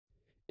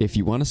If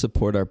you want to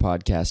support our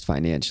podcast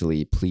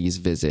financially, please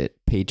visit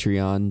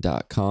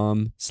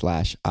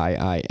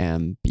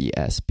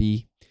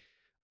patreon.com/IIMBSB.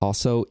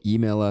 Also,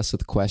 email us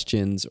with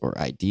questions or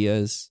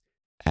ideas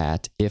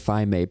at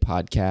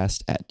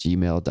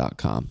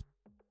ifimaypodcast@gmail.com.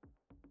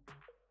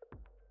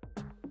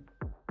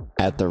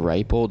 At the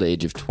ripe old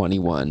age of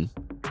 21,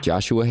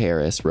 Joshua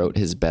Harris wrote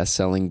his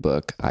best-selling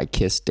book, I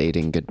Kissed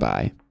Dating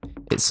Goodbye.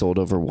 It sold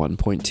over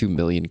 1.2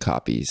 million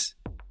copies.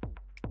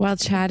 While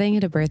chatting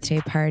at a birthday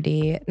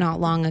party not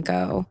long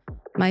ago,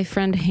 my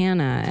friend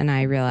Hannah and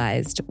I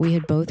realized we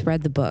had both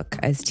read the book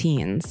as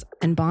teens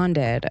and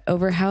bonded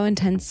over how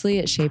intensely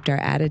it shaped our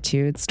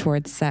attitudes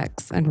towards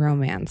sex and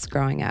romance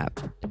growing up.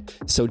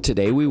 So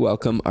today we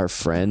welcome our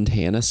friend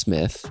Hannah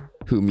Smith,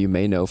 whom you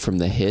may know from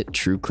the hit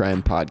true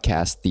crime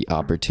podcast, The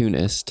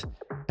Opportunist,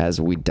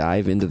 as we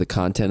dive into the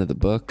content of the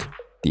book,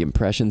 the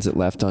impressions it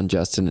left on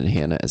Justin and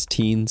Hannah as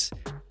teens,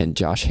 and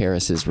Josh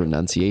Harris's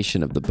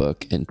renunciation of the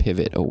book and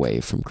pivot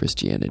away from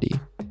Christianity.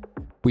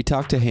 We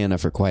talked to Hannah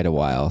for quite a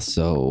while,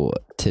 so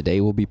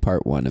today will be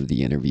part 1 of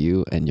the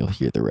interview, and you'll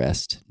hear the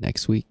rest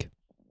next week.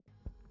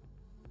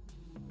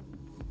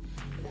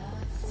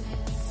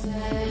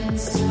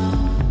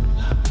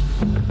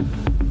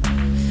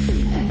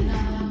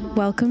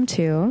 Welcome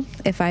to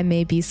If I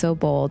May Be So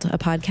Bold, a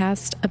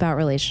podcast about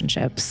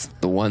relationships.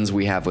 The ones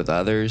we have with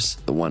others,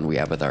 the one we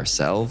have with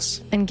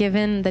ourselves. And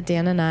given that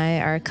Dan and I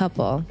are a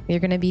couple, you're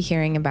going to be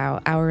hearing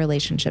about our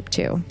relationship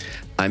too.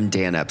 I'm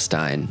Dan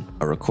Epstein,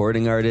 a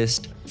recording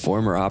artist,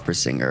 former opera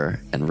singer,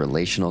 and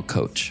relational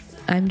coach.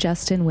 I'm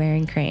Justin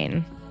Waring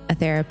Crane, a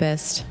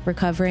therapist,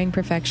 recovering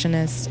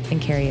perfectionist, and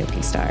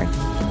karaoke star.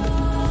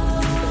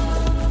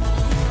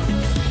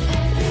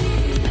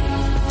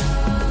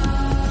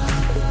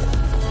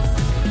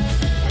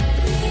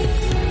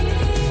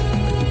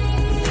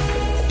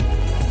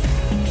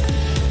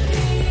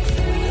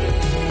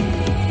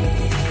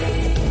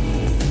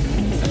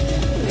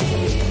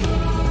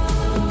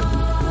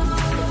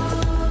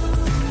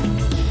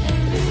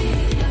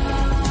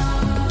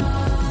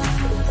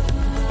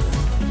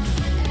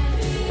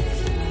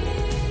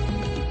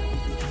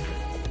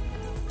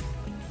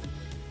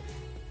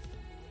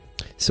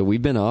 So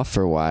we've been off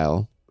for a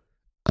while.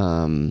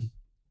 We're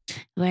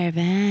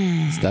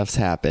back. Stuff's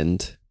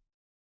happened.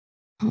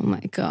 Oh my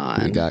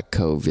God. We got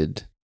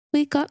COVID.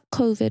 We got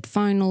COVID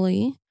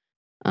finally.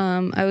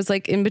 I was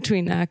like in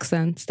between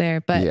accents there,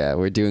 but Yeah,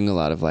 we're doing a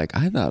lot of like,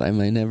 I thought I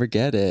might never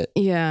get it.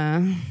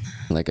 yeah,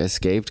 Like I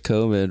escaped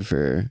COVID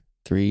for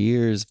 3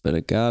 years, but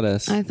it got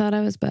us. I thought I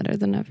was better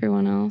than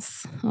everyone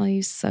else. All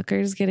you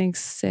suckers getting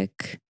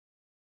sick.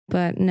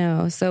 But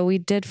no, so we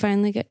did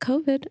finally get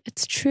COVID.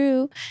 It's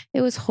true.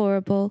 It was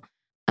horrible.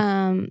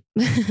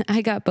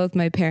 I got both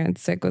my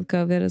parents sick with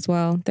COVID as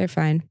well. They're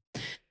fine.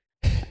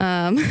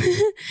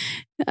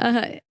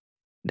 I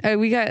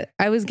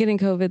was getting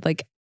COVID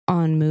like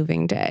on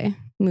moving day,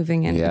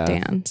 moving in with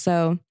Dan.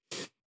 So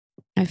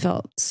I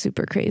felt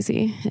super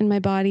crazy in my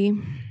body.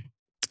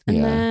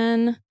 And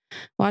then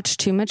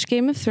watched too much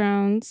Game of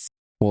Thrones.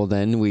 Well,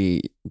 then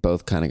we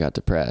both kind of got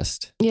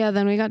depressed. Yeah,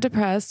 then we got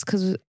depressed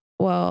because,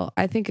 well,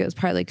 I think it was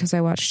partly because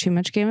I watched too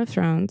much Game of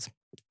Thrones.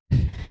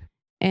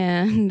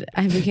 And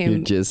I became...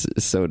 You're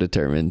just so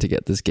determined to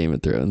get this Game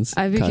of Thrones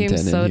I became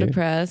content so in here.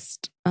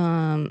 depressed.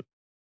 You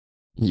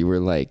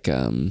were like...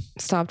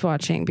 Stopped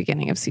watching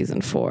beginning of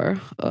season 4.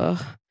 Ugh.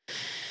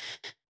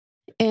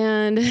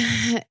 And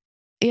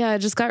yeah, I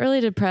just got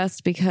really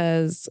depressed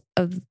because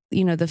of,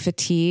 the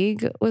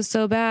fatigue was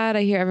so bad.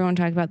 I hear everyone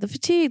talk about the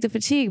fatigue,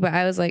 but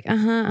I was like,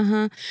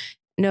 No,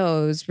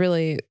 it was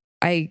really,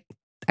 I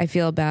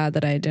feel bad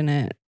that I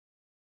didn't,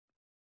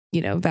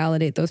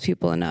 validate those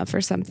people enough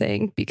or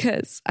something,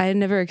 because I had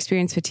never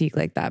experienced fatigue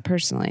like that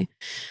personally.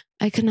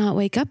 I could not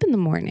wake up in the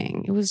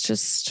morning. It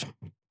was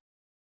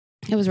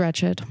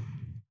wretched.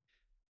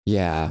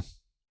 Yeah.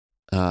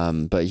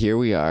 But here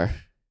we are.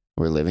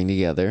 We're living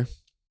together.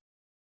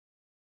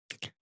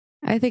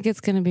 I think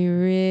it's going to be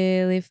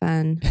really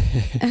fun.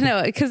 I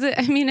know, because it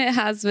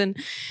has been,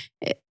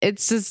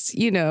 it's just,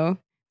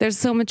 there's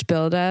so much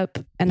buildup,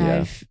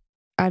 and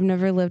I've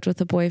never lived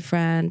with a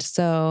boyfriend.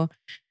 So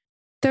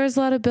there's a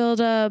lot of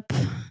buildup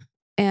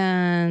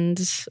and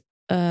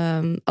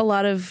a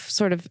lot of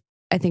sort of,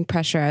 I think,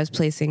 pressure I was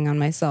placing on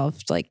myself,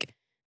 like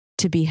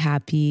to be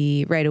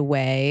happy right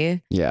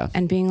away. Yeah.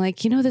 And being like,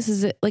 this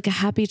is like a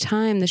happy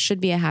time. This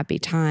should be a happy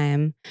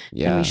time.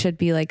 Yeah. And we should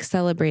be like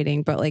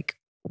celebrating, but like,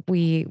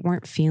 we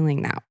weren't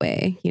feeling that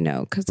way,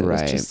 because it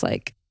was just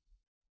like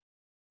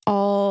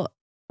all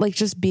like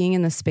just being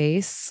in the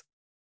space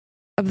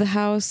of the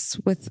house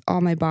with all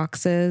my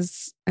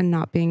boxes and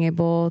not being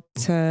able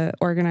to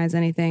organize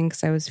anything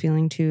because I was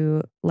feeling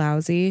too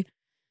lousy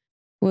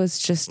was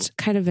just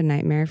kind of a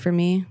nightmare for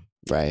me.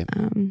 Right.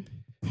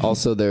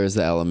 Also, there was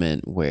the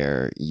element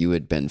where you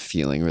had been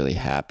feeling really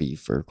happy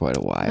for quite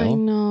a while. I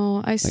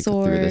know. I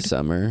soared through the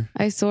summer.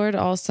 I soared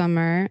all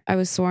summer. I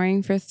was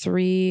soaring for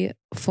 3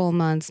 full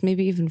months,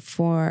 maybe even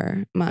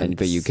 4 months.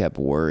 But you kept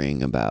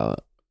worrying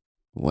about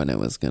when it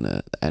was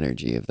the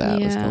energy of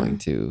that was going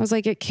to. I was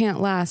like, it can't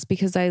last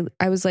because I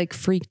was like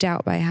freaked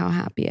out by how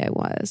happy I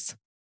was.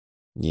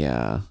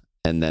 Yeah.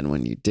 And then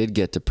when you did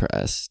get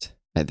depressed,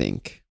 I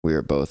think we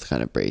were both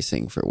kind of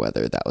bracing for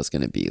whether that was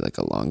going to be like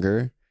a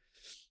longer,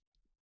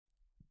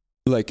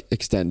 like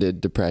extended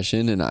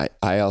depression. And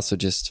I also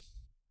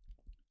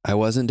I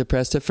wasn't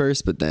depressed at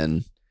first, but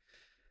then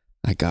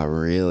I got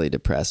really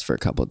depressed for a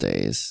couple of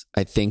days.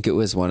 I think it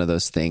was one of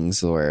those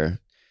things where,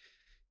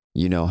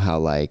 you know how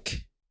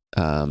like,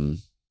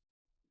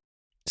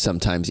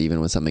 sometimes even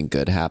when something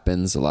good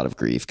happens, a lot of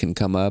grief can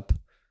come up.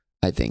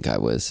 I think I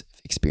was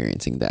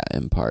experiencing that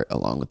in part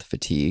along with the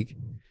fatigue.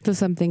 So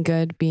something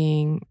good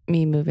being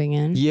me moving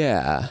in.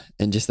 Yeah.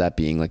 And just that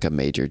being like a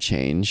major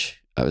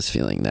change. I was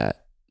feeling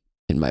that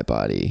in my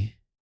body.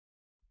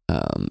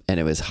 And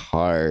it was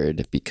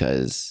hard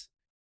because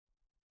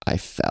I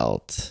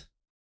felt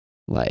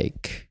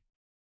like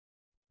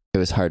it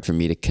was hard for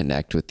me to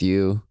connect with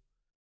you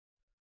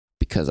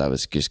because I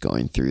was just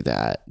going through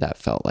that. That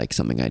felt like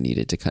something I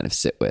needed to kind of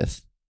sit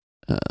with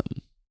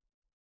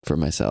for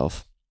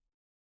myself.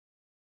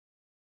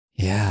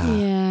 Yeah.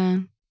 Yeah.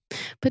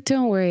 But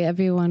don't worry,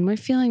 everyone. We're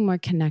feeling more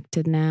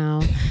connected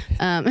now.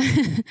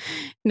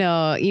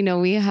 No,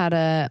 we had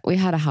a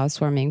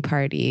housewarming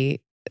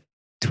party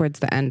towards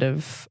the end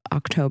of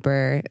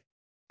October.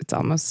 It's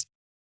almost,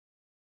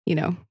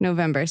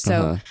 November.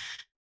 So,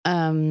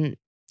 and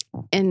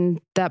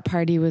that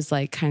party was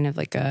like kind of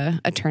like a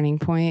turning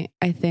point,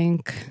 I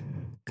think,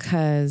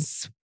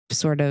 because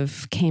sort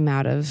of came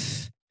out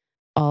of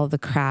all the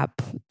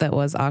crap that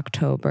was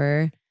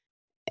October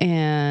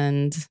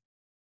and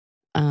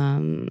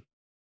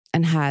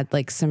had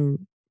like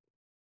some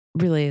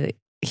really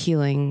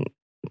healing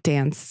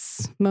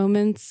dance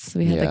moments.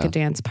 We had like a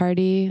dance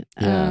party.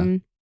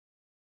 And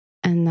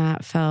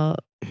that felt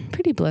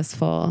pretty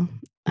blissful.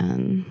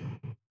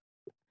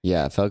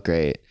 Yeah, it felt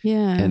great.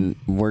 Yeah. And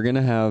we're going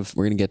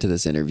to get to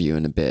this interview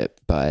in a bit,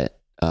 but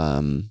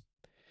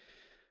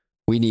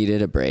we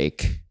needed a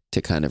break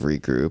to kind of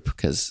regroup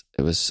because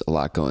it was a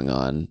lot going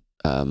on.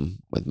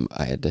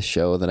 I had the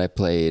show that I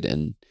played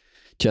and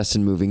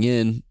Justin moving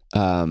in.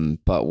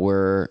 But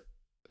we're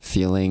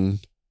feeling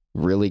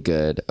really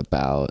good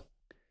about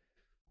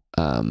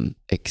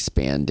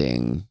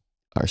expanding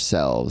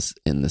ourselves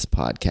in this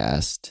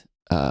podcast.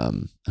 I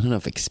don't know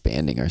if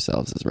expanding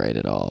ourselves is right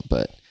at all,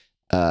 but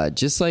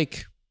just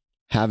like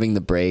having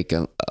the break,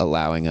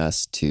 allowing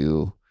us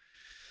to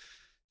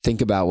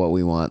think about what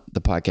we want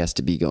the podcast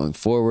to be going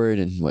forward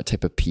and what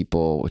type of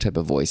people, what type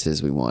of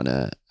voices we want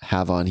to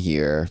have on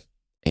here.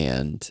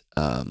 And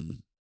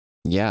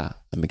yeah,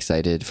 I'm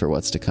excited for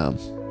what's to come.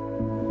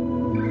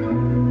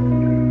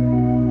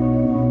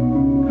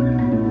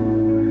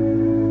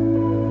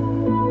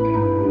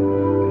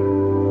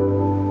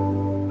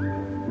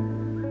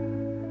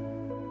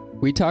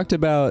 We talked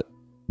about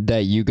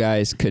that you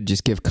guys could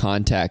just give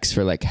context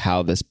for like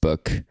how this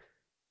book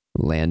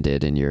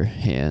landed in your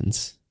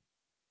hands.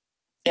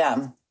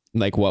 Yeah.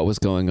 Like what was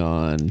going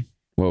on,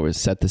 what was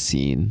set the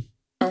scene.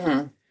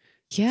 Mm-hmm.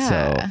 Yeah.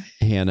 So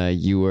Hannah,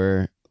 you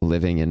were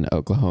living in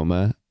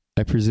Oklahoma,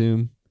 I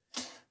presume.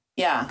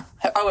 Yeah.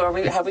 Oh,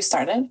 have we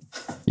started?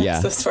 Yeah.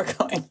 This we're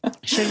going.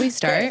 Should we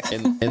start?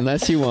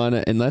 Unless we want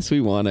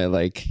to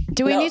like.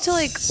 Do we need to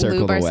like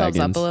lube ourselves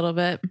up a little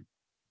bit?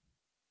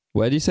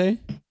 What did you say?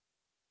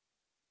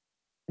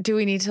 Do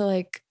we need to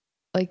like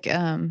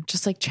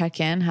just like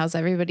check in? How's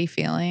everybody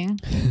feeling?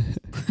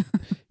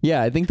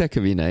 Yeah, I think that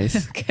could be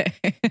nice. Okay.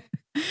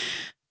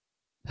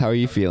 How are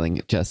you feeling,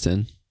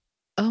 Justin?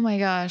 Oh my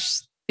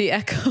gosh. The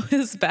echo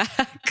is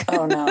back.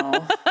 Oh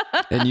no.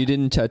 And you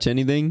didn't touch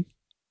anything?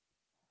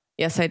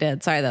 Yes, I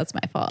did. Sorry, that's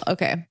my fault.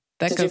 Okay.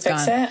 Did you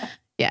fix it?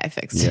 Yeah, I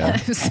fixed it.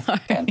 I'm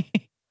sorry.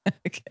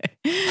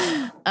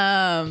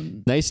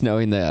 Okay. Nice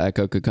knowing that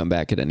echo could come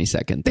back at any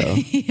second though,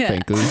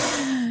 frankly.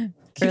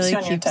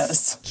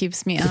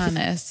 Keeps me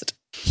honest.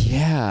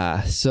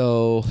 Yeah.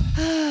 So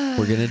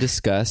we're going to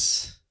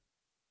discuss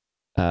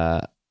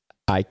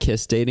I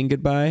Kissed Dating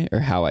Goodbye, or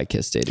How I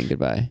Kissed Dating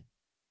Goodbye.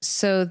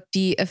 So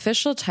the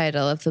official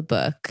title of the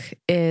book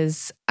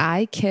is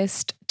I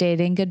Kissed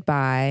Dating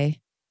Goodbye,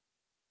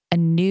 A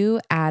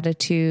New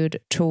Attitude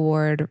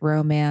Toward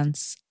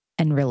Romance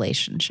and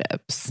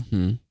Relationships.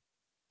 Mm-hmm.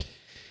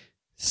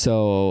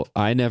 So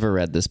I never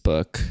read this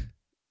book.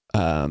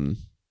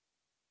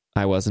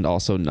 I wasn't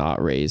also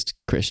not raised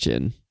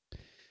Christian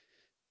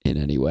in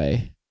any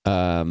way.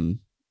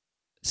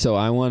 So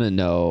I want to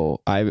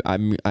know,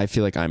 I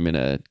feel like I'm going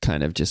to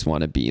kind of just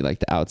want to be like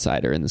the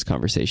outsider in this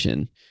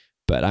conversation,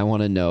 but I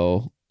want to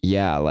know,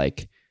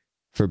 like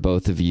for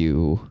both of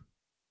you,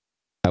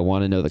 I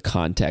want to know the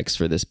context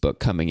for this book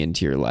coming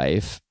into your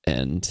life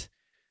and,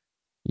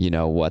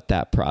 what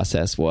that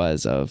process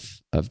was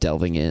of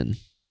delving in.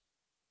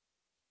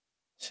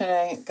 Should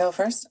I go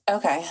first?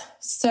 Okay.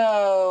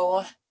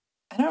 So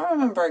I don't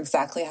remember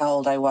exactly how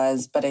old I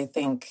was, but I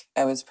think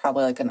I was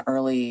probably like an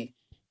early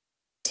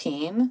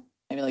teen,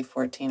 maybe like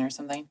 14 or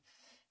something.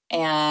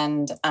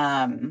 And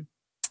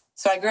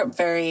so I grew up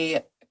very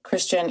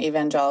Christian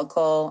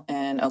evangelical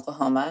in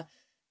Oklahoma.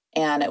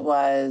 And it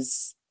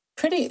was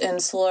pretty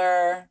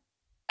insular.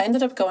 I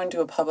ended up going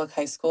to a public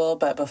high school,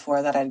 but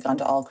before that I'd gone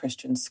to all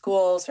Christian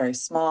schools, very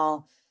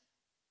small.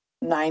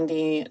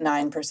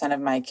 99%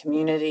 of my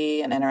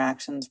community and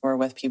interactions were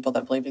with people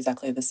that believed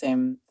exactly the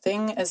same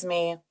thing as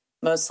me.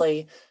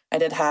 Mostly, I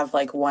did have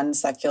like one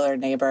secular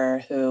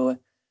neighbor who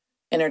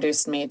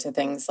introduced me to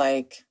things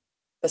like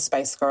the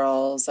Spice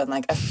Girls and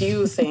like a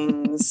few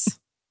things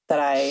that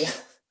I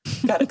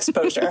got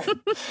exposure.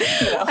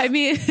 I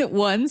mean,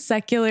 one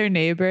secular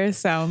neighbor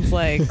sounds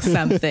like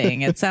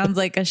something. It sounds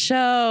like a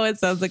show. It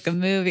sounds like a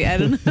movie. I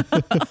don't know.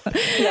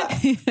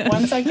 Yeah.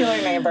 One secular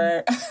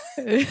neighbor.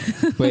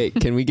 Wait,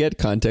 can we get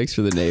context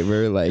for the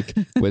neighbor? Like,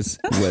 was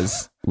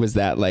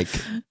that like,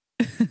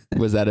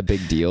 was that a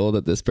big deal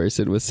that this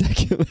person was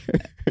secular?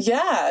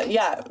 Yeah.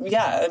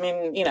 I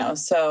mean,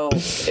 so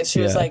she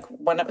was like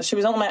she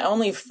was my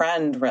only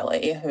friend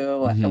really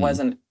who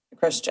wasn't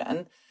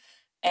Christian.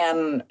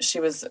 And she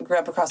grew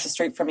up across the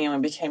street from me and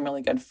we became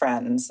really good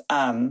friends.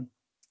 And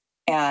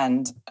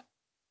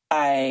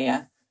we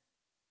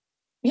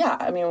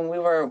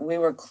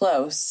were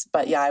close,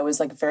 but I was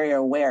like very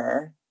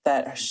aware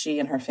that she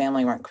and her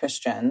family weren't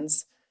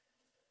Christians.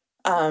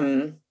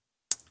 But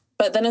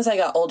then as I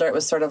got older, it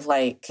was sort of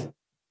like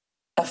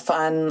a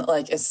fun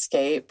like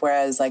escape.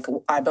 Whereas like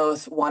I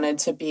both wanted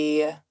to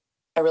be a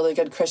really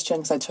good Christian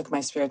because I took my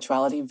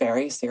spirituality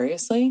very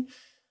seriously.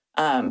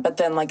 But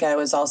then like I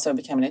was also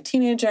becoming a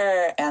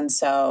teenager. And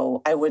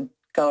so I would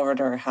go over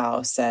to her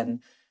house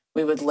and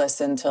we would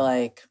listen to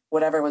like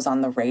whatever was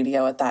on the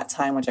radio at that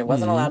time, which I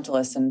wasn't allowed to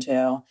listen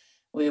to.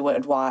 We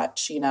would watch,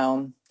 she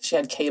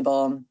had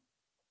cable.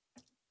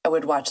 I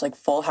would watch like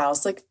Full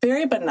House, like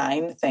very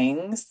benign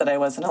things that I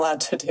wasn't allowed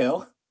to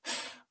do.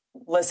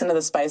 Listen to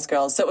the Spice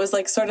Girls. So it was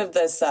like sort of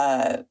this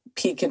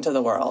peek into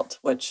the world,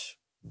 which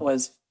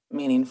was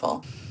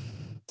meaningful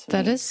to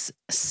That me. is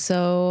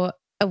so...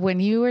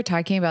 When you were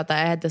talking about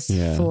that, I had this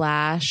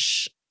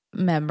flash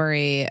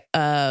memory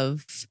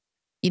of,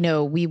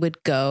 we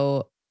would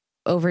go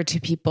over to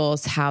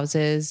people's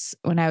houses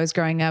when I was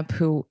growing up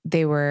who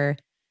they were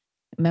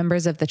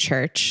members of the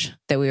church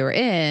that we were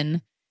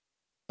in.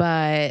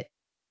 But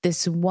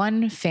this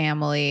one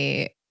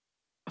family,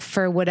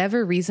 for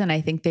whatever reason,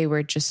 I think they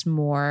were just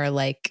more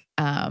like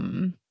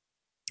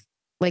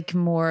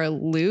more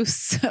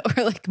loose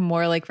or like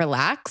more like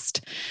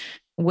relaxed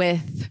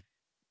with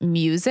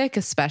music,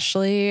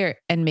 especially,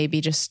 and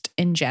maybe just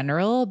in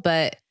general.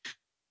 But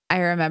I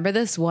remember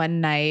this one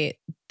night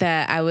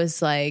that I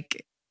was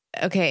like,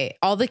 okay,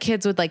 all the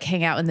kids would like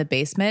hang out in the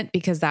basement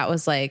because that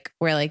was like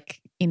where like,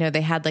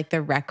 they had like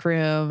the rec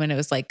room and it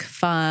was like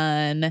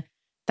fun.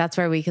 That's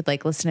where we could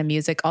like listen to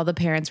music. All the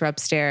parents were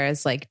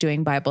upstairs, like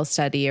doing Bible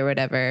study or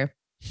whatever.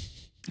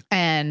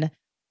 And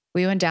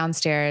we went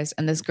downstairs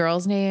and this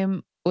girl's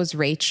name was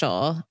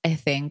Rachel, I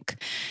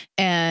think.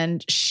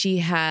 And she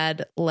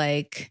had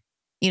like,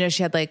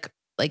 she had like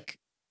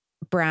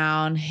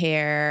brown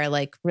hair,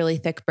 like really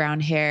thick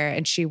brown hair.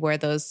 And she wore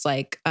those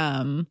like,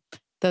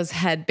 those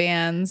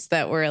headbands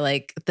that were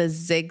like the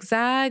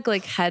zigzag,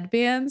 like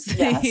headbands.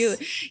 Yes.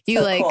 you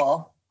so like,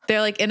 cool.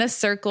 They're like in a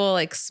circle,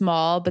 like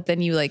small, but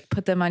then you like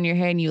put them on your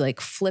hair and you like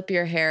flip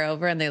your hair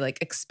over and they like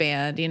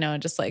expand,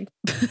 and just like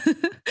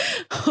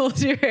hold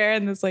your hair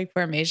in this like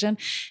formation.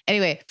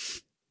 Anyway,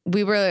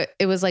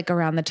 it was like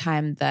around the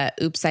time that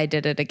Oops, I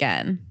Did It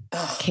Again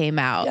came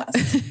out.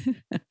 Yes.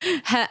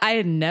 I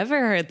had never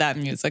heard that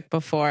music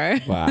before.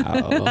 Wow.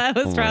 I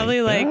was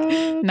probably like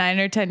 9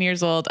 or 10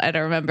 years old. I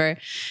don't remember.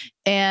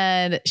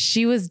 And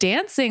she was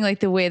dancing like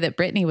the way that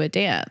Britney would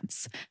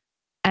dance.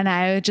 And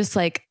I was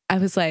like,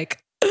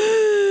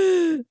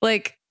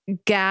 like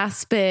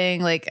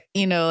gasping, like,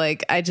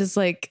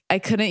 I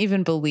couldn't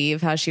even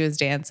believe how she was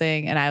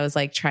dancing. And I was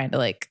like trying to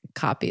like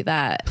copy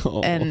that.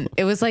 Oh. And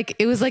it was like,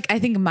 I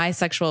think my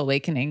sexual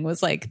awakening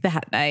was like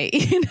that night,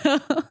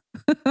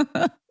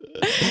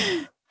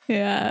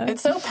 Yeah.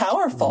 It's so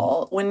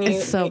powerful when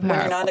you're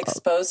not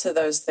exposed to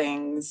those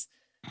things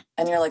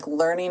and you're like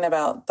learning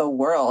about the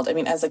world. I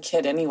mean, as a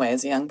kid anyway,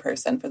 as a young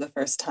person for the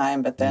first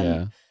time, but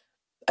then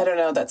I don't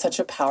know, that's such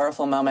a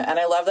powerful moment. And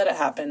I love that it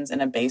happens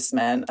in a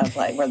basement of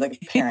like where the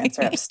parents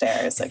are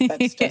upstairs. Like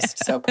that's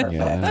just so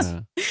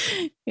perfect.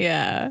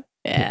 Yeah.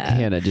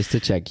 Hannah, just to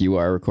check, you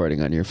are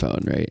recording on your phone,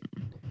 right?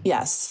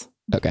 Yes.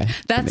 Okay.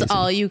 That's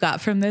all you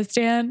got from this,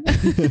 Dan? No,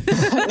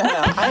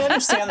 I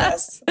understand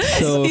this.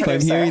 So if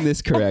I'm hearing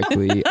this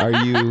correctly, are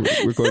you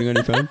recording on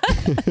your phone?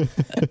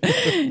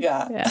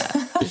 Yeah.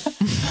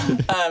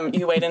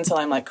 You wait until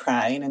I'm like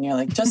crying and you're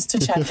like, just to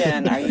check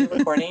in, are you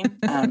recording?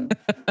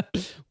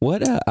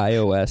 What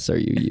iOS are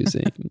you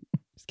using?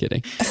 Just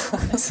kidding.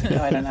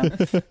 No, I don't know.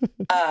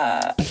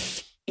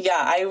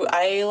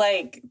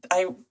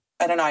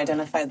 I don't know, I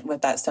identified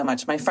with that so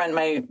much. My friend,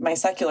 my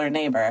secular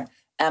neighbor,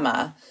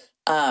 Emma,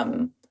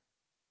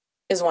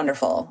 is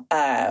wonderful. We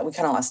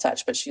kind of lost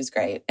touch, but she's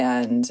great.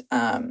 And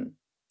I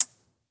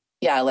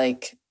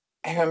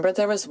remember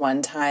there was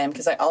one time,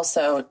 because I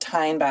also,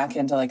 tying back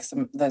into like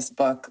this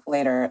book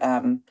later,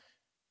 had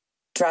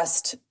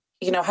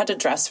to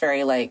dress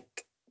very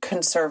like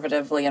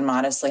conservatively and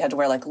modestly had to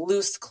wear like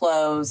loose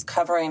clothes,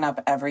 covering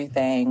up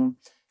everything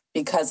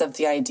because of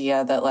the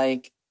idea that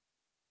like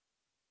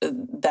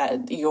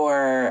that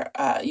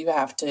you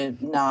have to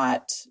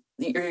not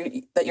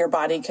that your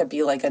body could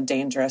be like a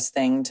dangerous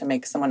thing to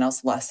make someone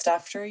else lust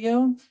after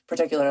you,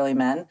 particularly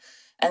men.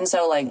 And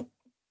so like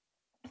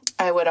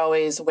I would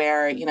always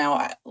wear, you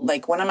know,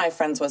 like one of my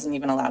friends wasn't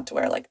even allowed to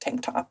wear like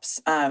tank tops.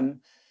 And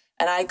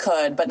I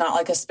could, but not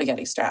like a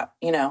spaghetti strap,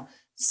 you know?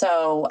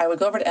 So I would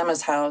go over to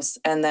Emma's house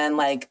and then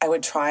like I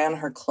would try on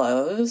her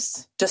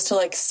clothes just to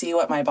like see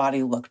what my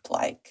body looked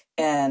like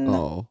in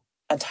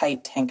a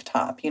tight tank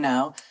top, you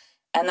know?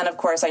 And then of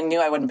course I knew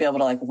I wouldn't be able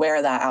to like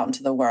wear that out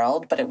into the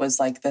world, but it was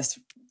like this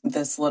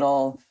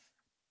little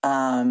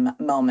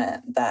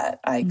moment that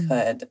I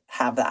could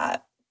have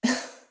that.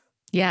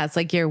 Yeah, it's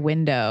like your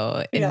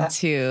window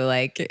into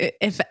like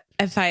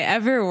if I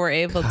ever were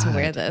able to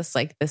wear this,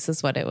 like this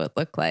is what it would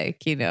look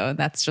like, you know, and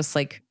that's just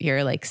like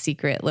your like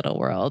secret little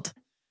world.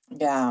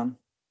 Yeah.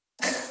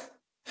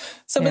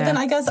 So, but then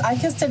I guess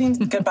saying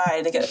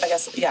goodbye to get, I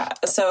guess, yeah.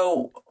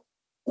 So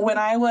when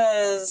I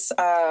was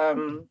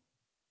an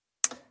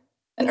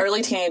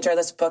early teenager,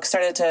 this book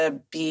started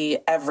to be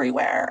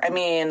everywhere. I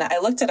mean, I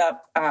looked it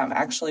up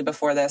actually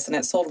before this, and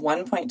it sold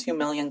 1.2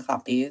 million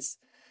copies.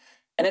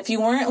 And if you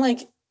weren't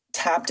like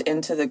tapped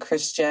into the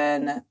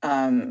Christian,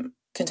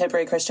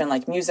 contemporary Christian,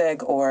 like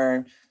music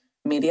or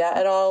media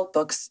at all,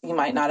 books, you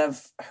might not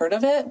have heard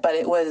of it, but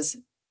it was,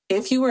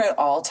 if you were at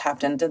all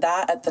tapped into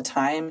that at the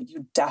time,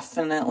 you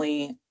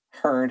definitely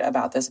heard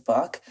about this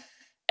book.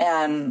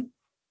 And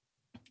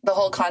the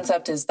whole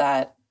concept is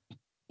that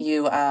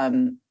you,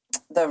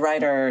 the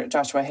writer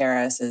Joshua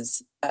Harris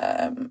is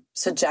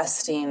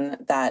suggesting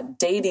that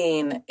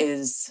dating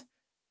is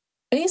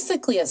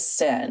basically a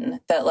sin,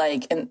 that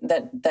like, and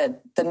that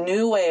the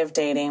new way of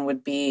dating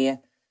would be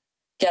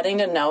getting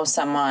to know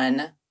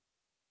someone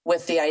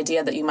with the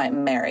idea that you might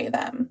marry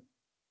them.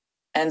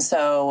 And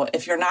so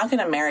if you're not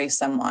going to marry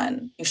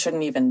someone, you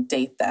shouldn't even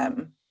date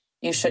them.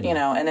 You should, you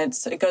know, and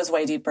it goes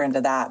way deeper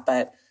into that.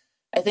 But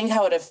I think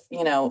how it, if,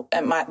 you know,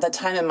 at the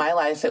time in my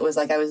life, it was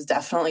like, I was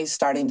definitely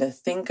starting to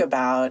think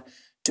about,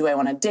 do I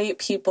want to date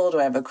people? Do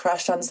I have a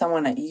crush on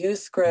someone at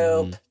youth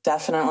group?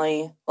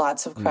 Definitely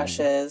lots of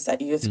crushes at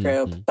youth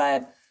group.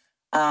 But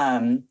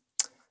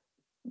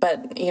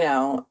you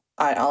know,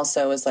 I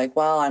also was like,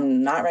 well,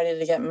 I'm not ready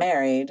to get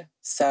married.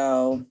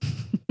 So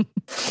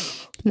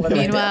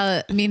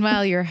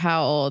meanwhile, you're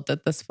how old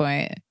at this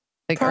point?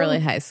 Like probably, early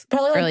high school,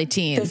 probably early like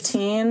teens.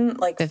 15,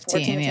 like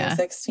 15, 14,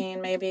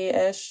 16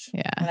 maybe-ish.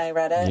 Yeah. When I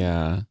read it.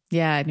 Yeah.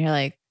 Yeah. And you're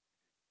like,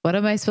 what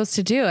am I supposed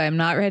to do? I'm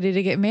not ready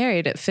to get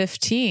married at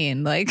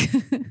 15. Like,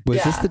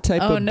 was this the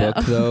type of book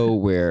though,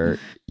 where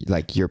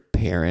like your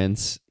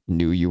parents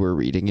knew you were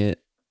reading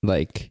it?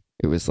 Like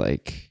it was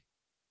like,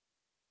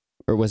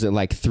 or was it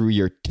like through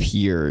your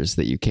peers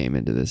that you came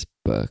into this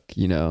book,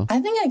 you know? I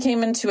think I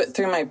came into it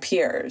through my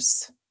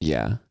peers.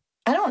 Yeah.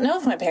 I don't know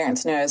if my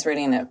parents knew I was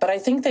reading it, but I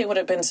think they would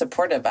have been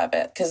supportive of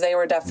it because they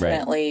were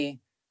definitely,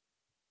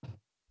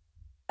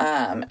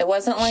 it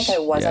wasn't like I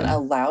wasn't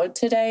allowed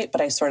to date,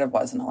 but I sort of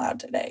wasn't allowed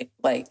to date.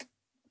 Like,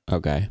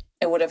 okay.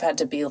 It would have had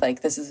to be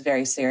like, this is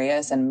very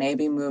serious and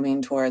maybe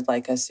moving toward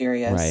like a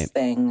serious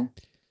thing,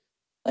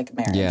 like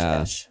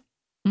marriage-ish.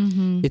 Yeah.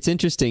 Mm-hmm. It's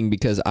interesting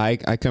because I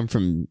come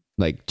from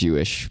like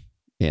Jewish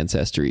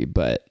ancestry,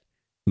 but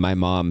my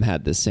mom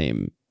had the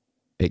same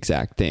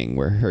exact thing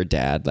where her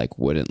dad like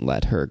wouldn't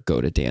let her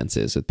go to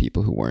dances with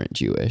people who weren't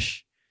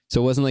Jewish.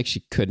 So it wasn't like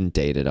she couldn't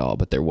date at all,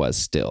 but there was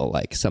still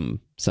like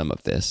some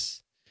of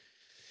this.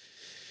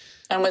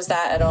 And was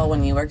that at all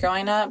when you were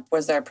growing up?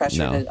 Was there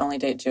pressure to only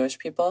date Jewish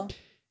people?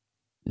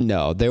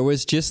 No, there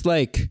was just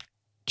like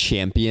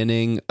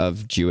championing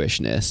of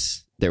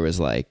Jewishness. There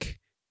was like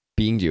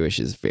being Jewish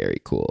is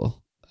very cool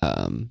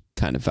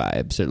kind of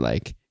vibes. Or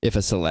like if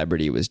a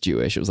celebrity was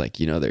Jewish, it was like,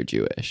 you know, they're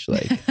Jewish.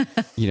 Like,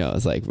 you know,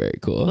 it's like very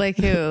cool. Like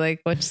who? Like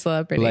which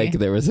celebrity? Like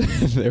there was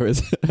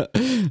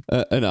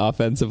an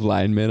offensive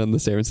lineman on the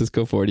San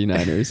Francisco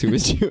 49ers who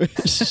was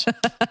Jewish.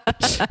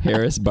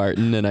 Harris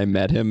Barton. And I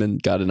met him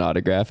and got an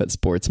autograph at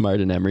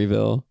SportsMart in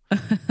Emeryville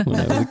when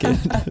I was a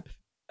kid.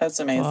 That's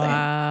amazing.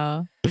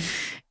 Wow.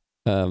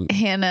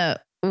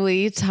 Hannah, will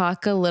you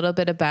talk a little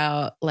bit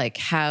about like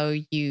how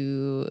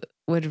you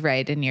would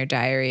write in your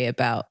diary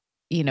about,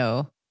 you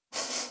know,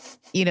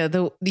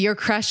 your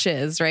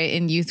crushes, right,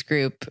 in youth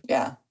group.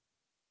 Yeah.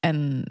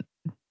 And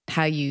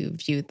how you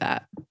viewed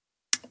that.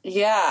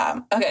 Yeah.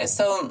 Okay.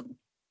 So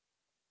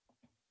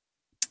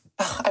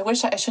I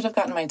wish I should have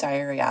gotten my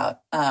diary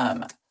out.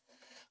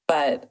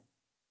 But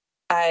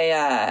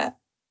I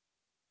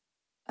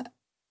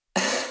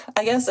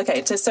guess,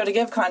 okay. To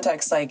give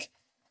context, like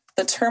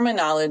the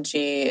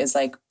terminology is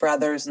like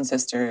brothers and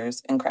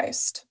sisters in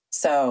Christ.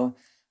 So,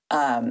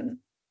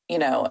 you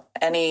know,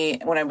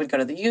 when I would go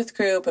to the youth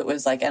group, it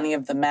was like any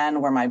of the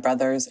men were my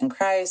brothers in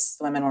Christ,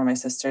 the women were my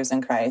sisters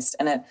in Christ.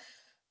 And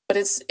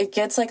it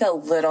gets like a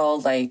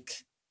little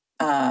like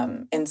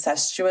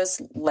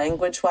incestuous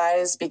language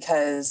wise,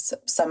 because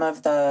some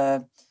of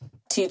the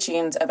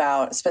teachings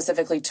about,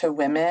 specifically to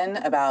women,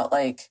 about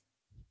like,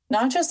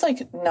 not just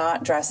like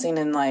not dressing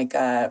in like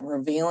a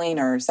revealing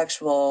or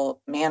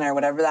sexual manner,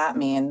 whatever that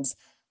means,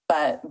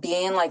 but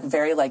being like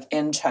very like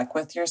in check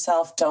with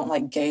yourself. Don't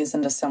like gaze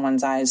into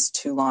someone's eyes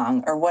too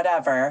long or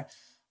whatever,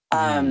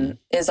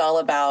 is all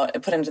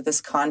about, put into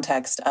this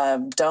context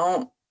of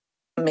don't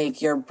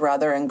make your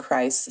brother in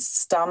Christ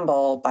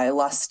stumble by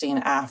lusting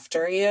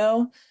after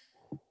you.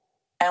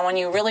 And when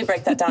you really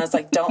break that down, it's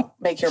like, don't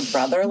make your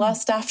brother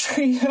lust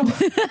after you.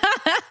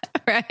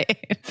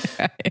 Right.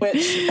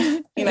 Which,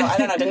 you know, I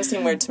don't know, didn't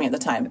seem weird to me at the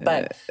time.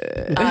 But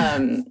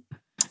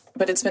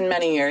it's been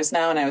many years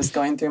now, and I was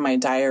going through my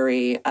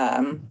diary,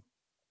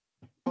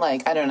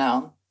 like, I don't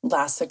know,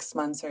 last 6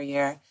 months or a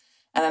year.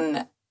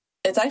 And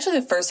it's actually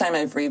the first time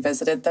I've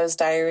revisited those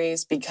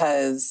diaries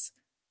because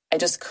I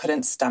just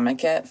couldn't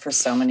stomach it for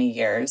so many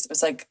years. It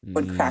was like,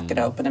 would crack it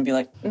open and be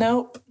like,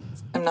 nope,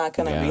 I'm not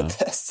going to read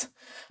this.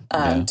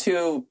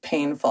 Too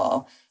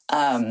painful.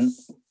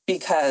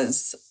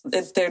 Because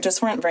there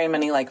just weren't very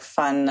many like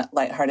fun,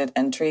 lighthearted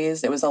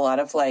entries. It was a lot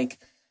of like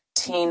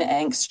teen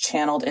angst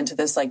channeled into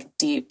this like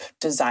deep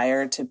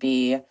desire to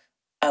be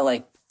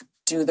like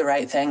do the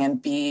right thing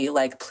and be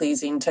like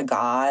pleasing to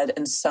God,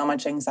 and so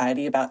much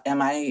anxiety about,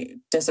 am I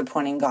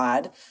disappointing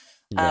God?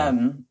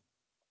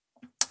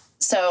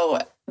 So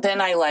then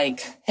I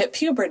like hit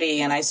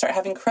puberty and I start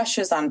having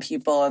crushes on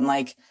people, and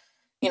like,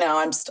 you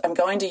know, I'm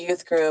going to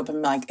youth group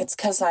and like, it's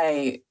because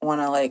I want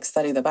to like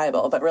study the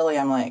Bible, but really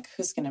I'm like,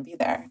 who's going to be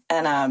there?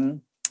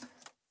 And,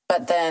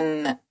 but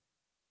then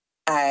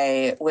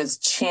I was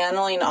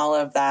channeling all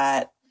of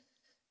that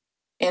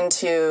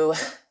into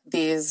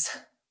these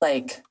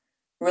like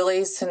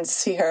really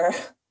sincere,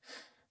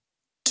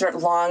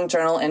 long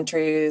journal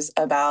entries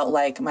about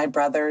like my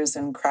brothers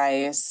in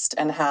Christ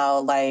and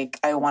how like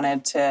I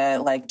wanted to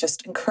like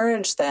just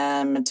encourage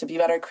them to be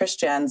better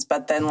Christians,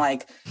 but then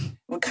like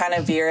would kind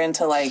of veer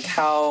into like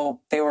how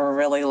they were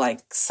really like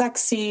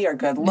sexy or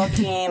good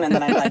looking. And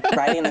then I'm like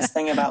writing this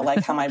thing about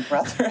like how my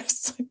brother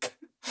is like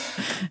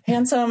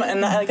handsome. And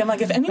like, I'm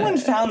like, if anyone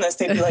found this,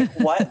 they'd be like,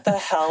 what the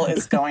hell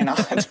is going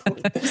on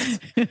with this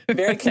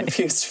very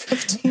confused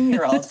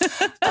 15-year-old?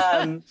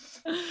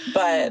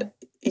 But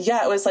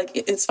yeah, it was like,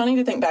 it's funny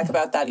to think back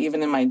about that.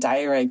 Even in my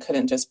diary, I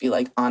couldn't just be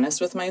like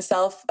honest with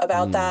myself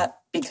about that,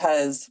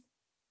 because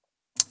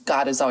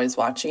God is always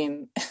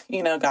watching,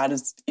 you know, God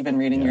is even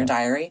reading your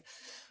diary.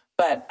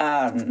 But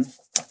yeah,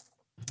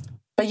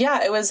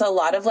 it was a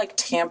lot of like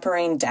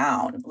tampering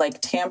down,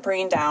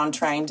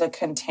 trying to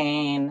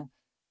contain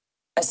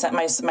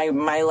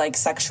my like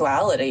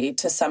sexuality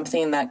to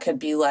something that could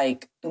be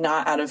like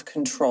not out of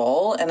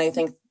control. And I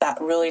think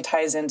that really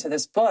ties into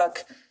this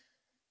book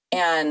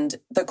and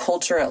the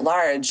culture at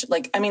large.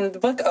 Like, I mean, the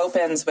book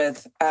opens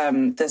with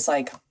this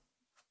like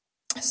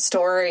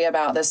story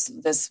about this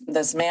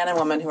man and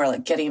woman who are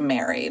like getting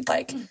married,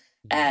 like,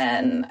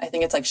 and I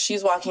think it's like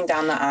she's walking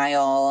down the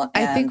aisle.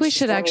 I think we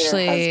should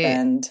actually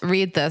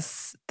read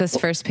this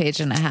first page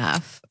and a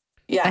half.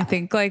 Yeah, I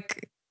think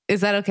like,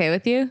 is that okay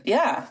with you?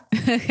 Yeah.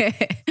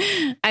 Okay.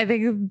 I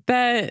think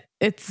that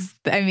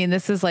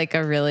this is like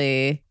a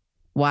really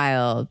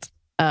wild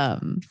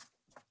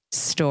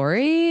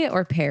story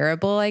or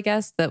parable, I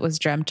guess, that was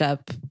dreamt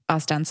up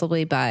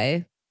ostensibly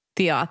by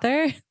the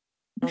author.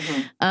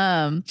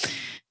 Mm-hmm.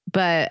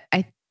 But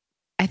I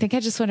think I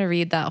just want to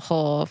read that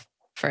whole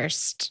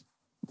first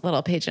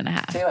little page and a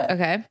half. Do it.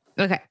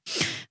 Okay.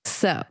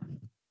 So,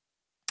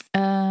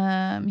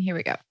 here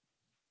we go.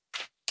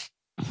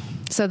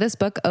 So this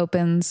book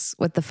opens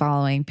with the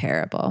following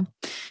parable.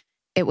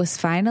 It was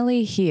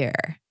finally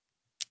here,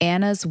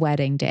 Anna's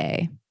wedding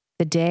day,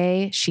 the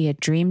day she had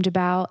dreamed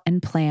about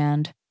and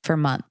planned for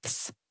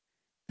months.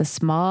 The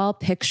small,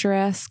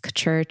 picturesque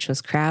church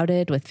was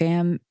crowded with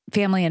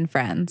family and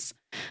friends.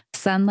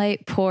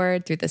 Sunlight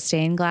poured through the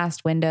stained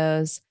glass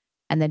windows,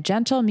 and the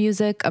gentle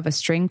music of a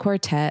string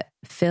quartet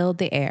filled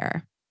the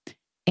air.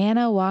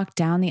 Anna walked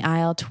down the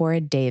aisle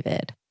toward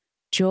David.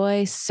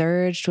 Joy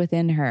surged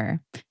within her.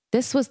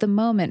 This was the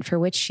moment for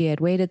which she had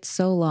waited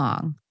so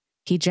long.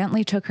 He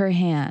gently took her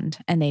hand,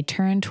 and they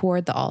turned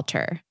toward the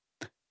altar.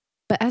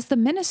 But as the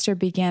minister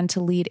began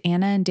to lead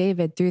Anna and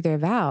David through their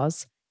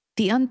vows,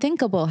 the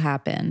unthinkable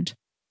happened.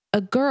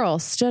 A girl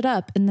stood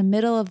up in the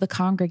middle of the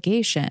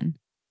congregation,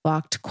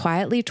 walked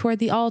quietly toward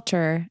the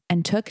altar,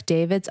 and took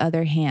David's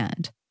other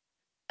hand.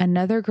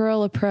 Another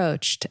girl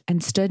approached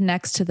and stood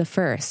next to the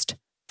first,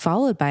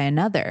 followed by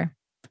another.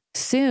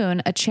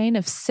 Soon, a chain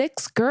of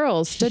 6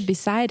 girls stood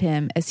beside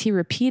him as he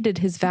repeated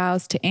his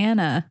vows to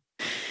Anna.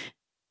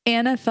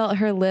 Anna felt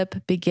her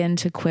lip begin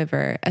to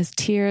quiver as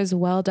tears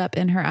welled up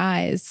in her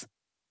eyes.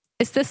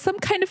 "Is this some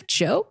kind of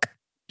joke?"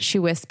 she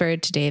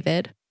whispered to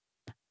David.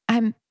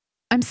 I'm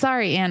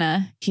sorry,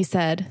 Anna," he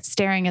said,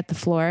 staring at the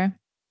floor.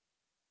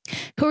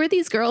 "Who are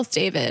these girls,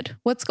 David?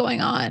 What's going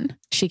on?"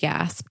 she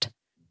gasped.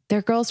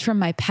 "They're girls from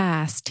my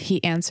past,"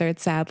 he answered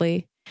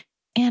sadly.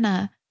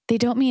 "Anna, they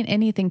don't mean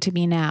anything to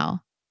me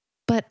now,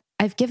 but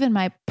I've given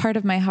my part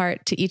of my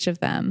heart to each of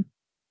them."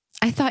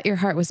 "I thought your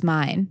heart was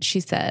mine," she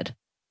said.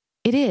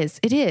 It is,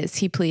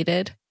 he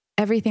pleaded.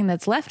 Everything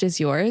that's left is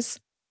yours.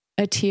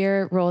 A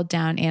tear rolled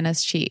down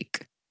Anna's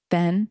cheek.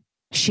 Then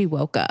she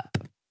woke up.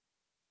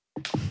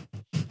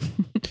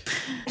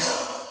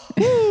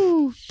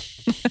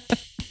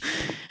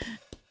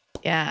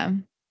 Yeah.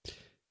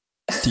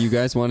 Do you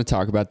guys want to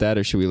talk about that,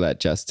 or should we let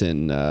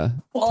Justin? I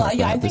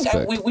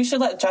think we should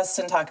let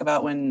Justin talk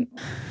about when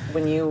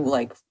you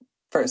like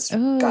first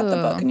got the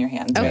book in your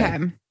hands.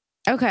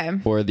 Okay.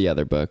 Or the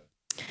other book.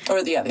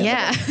 Or the other.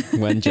 Yeah.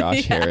 When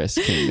Josh Harris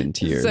came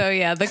into your. So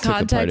yeah, the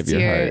context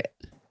here.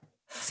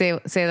 Say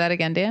that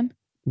again, Dan.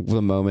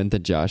 The moment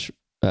that Josh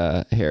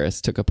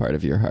Harris took a part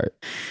of your heart.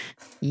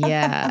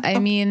 Yeah, I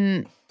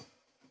mean,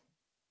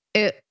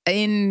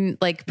 in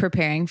like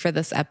preparing for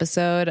this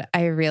episode,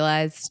 I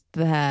realized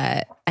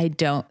that I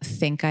don't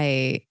think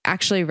I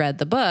actually read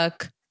the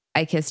book,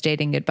 I Kissed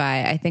Dating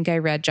Goodbye. I think I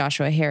read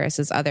Joshua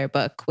Harris's other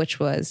book, which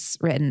was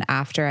written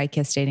after I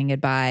Kissed Dating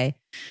Goodbye,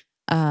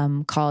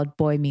 called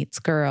Boy Meets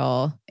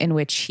Girl, in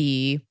which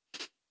he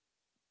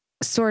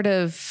sort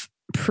of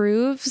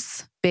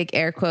proves, big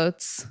air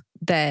quotes,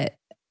 that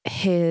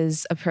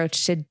his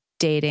approach to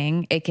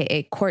dating,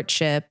 aka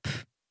courtship,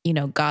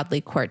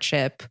 godly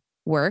courtship,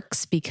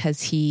 works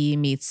because he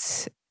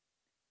meets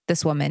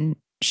this woman,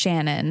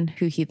 Shannon,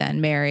 who he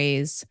then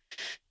marries.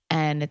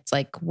 And it's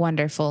like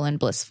wonderful and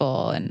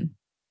blissful and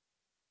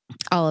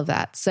all of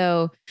that.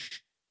 So,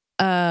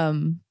 but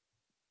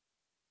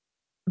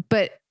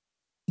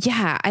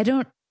yeah,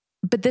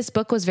 but this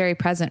book was very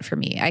present for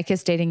me. I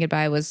Kissed Dating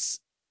Goodbye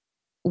was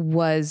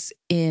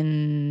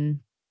in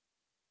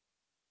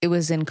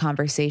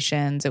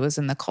conversations. It was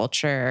in the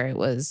culture.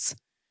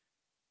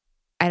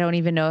 I don't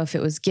even know if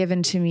it was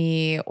given to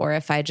me or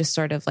if I just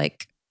sort of I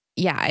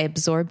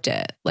absorbed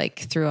it like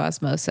through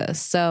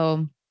osmosis.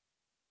 So,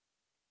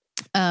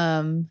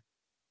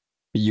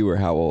 you were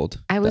how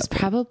old? I was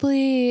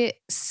probably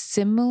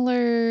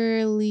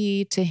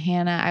similarly to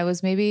Hannah. I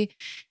was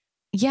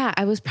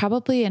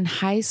probably in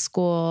high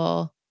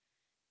school.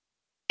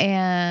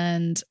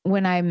 And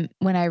when I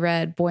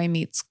read Boy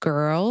Meets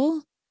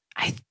Girl,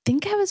 I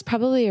think I was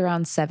probably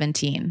around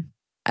 17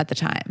 at the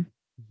time.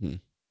 Mm-hmm.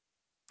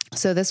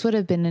 So this would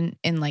have been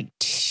in like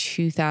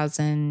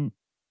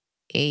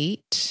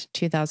 2008,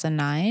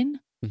 2009.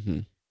 Mm-hmm.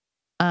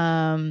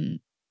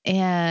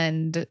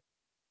 And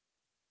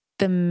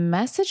the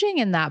messaging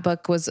in that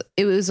book was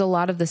a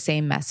lot of the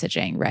same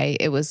messaging, right?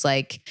 It was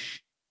like,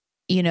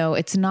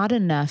 it's not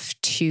enough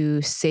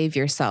to save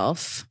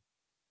yourself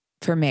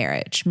for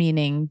marriage,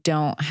 meaning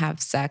don't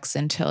have sex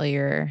until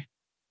you're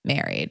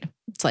married.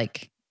 It's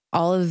like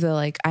all of the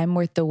like, I'm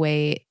worth the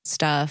wait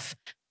stuff,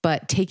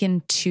 but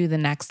taken to the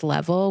next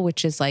level,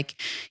 which is like,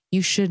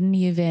 you shouldn't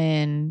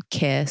even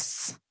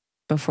kiss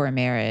before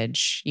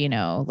marriage,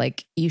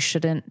 like you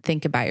shouldn't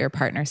think about your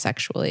partner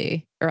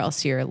sexually or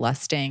else you're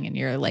lusting and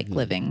you're like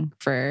living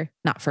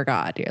not for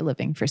God, you're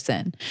living for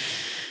sin.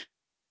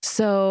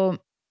 So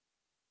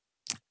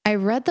I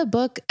read the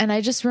book and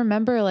I just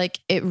remember like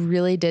it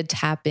really did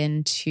tap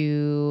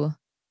into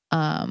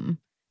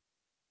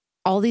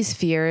all these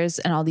fears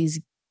and all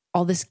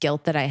this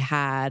guilt that I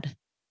had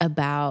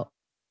about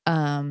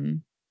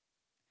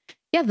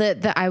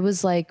that I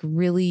was like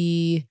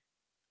really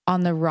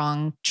on the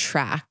wrong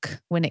track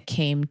when it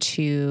came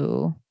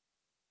to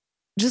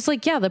just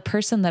like, the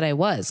person that I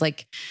was.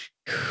 Like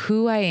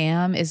who I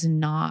am is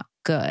not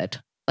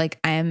good. Like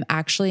I am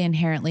actually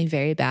inherently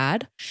very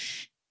bad.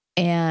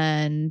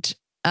 And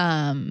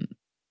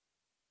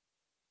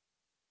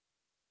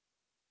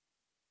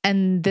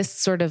this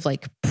sort of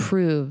like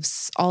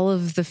proves all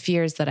of the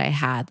fears that I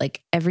had,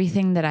 like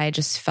everything that I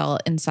just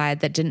felt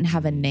inside that didn't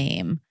have a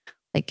name.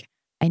 Like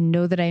I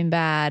know that I'm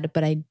bad,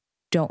 but I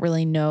don't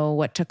really know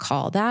what to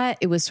call that.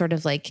 It was sort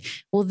of like,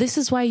 well, this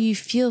is why you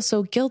feel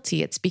so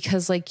guilty. It's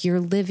because like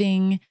you're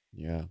living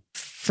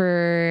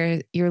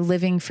for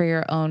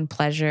your own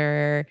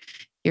pleasure.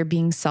 You're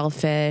being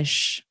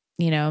selfish,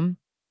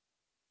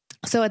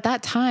 So at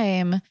that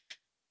time,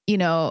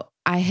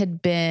 I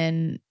had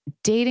been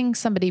dating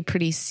somebody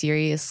pretty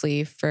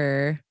seriously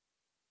for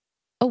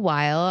a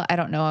while. I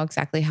don't know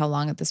exactly how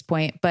long at this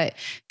point, but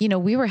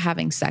we were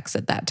having sex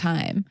at that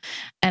time.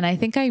 And I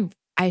think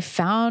I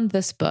found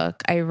this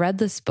book, I read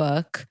this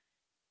book,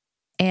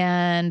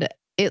 and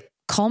it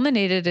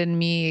culminated in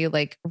me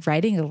like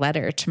writing a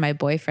letter to my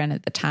boyfriend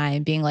at the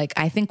time being like,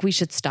 I think we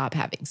should stop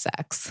having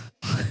sex.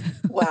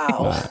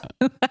 Wow.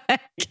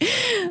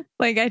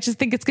 like I just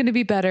think it's going to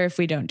be better if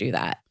we don't do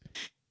that,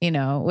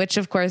 which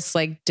of course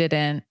like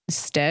didn't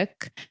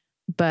stick,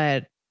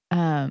 but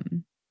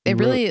it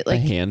really like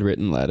a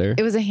handwritten letter.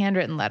 It was a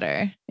handwritten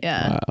letter.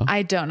 Yeah. Wow.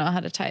 I don't know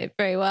how to type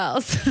very well.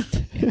 So,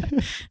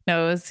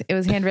 No, it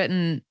was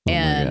handwritten.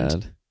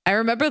 And I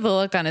remember the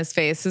look on his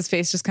face. His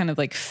face just kind of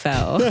like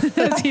fell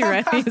as he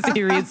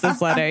reads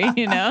this letter,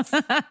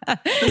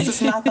 This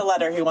is not the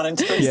letter he wanted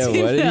to receive.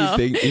 Yeah, what did he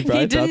think? He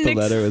probably thought the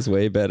letter was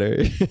way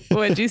better.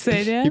 What'd you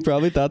say, Dan? He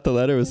probably thought the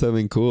letter was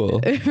something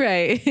cool.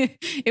 Right.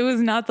 It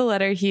was not the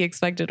letter he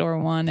expected or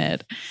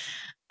wanted.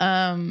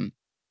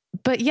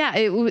 But yeah,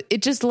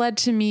 it just led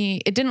to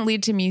me. It didn't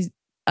lead to me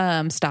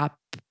stop.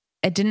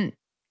 It didn't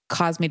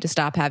cause me to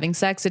stop having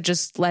sex. It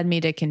just led me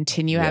to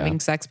continue having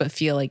sex, but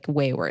feel like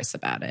way worse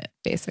about it,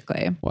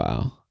 basically.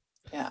 Wow.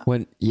 Yeah.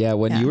 When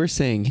you were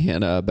saying,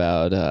 Hannah,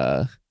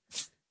 about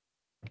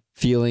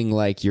feeling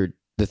like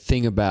the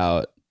thing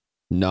about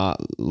not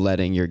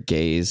letting your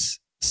gaze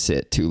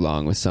sit too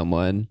long with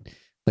someone,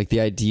 like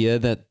the idea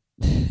that,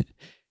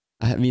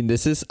 I mean,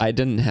 I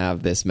didn't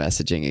have this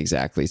messaging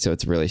exactly, so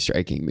it's really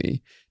striking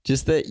me.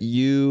 Just that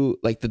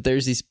that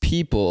there's these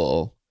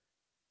people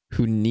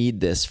who need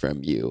this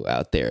from you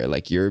out there.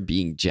 Like you're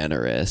being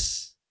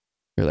generous,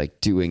 or like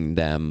doing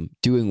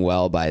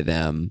well by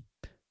them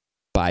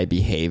by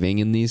behaving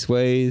in these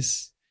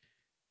ways.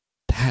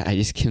 That I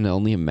just can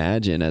only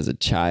imagine as a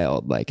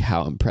child, like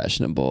how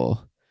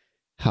impressionable,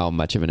 how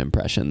much of an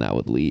impression that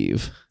would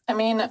leave. I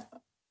mean,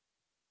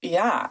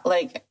 yeah,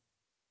 like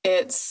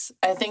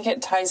I think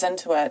it ties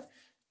into what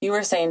you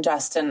were saying,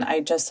 Justin. I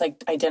just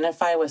like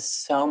identify with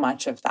so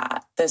much of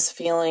that. This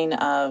feeling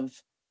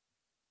of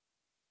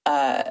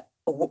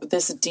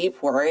this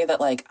deep worry that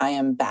like I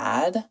am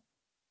bad,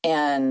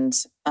 and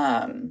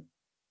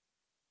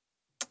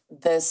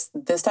this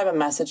type of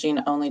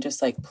messaging only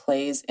just like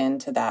plays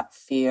into that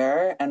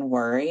fear and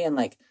worry and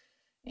like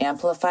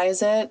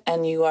amplifies it.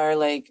 And you are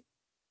like,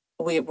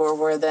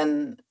 we're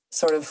then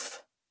sort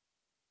of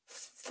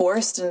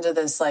forced into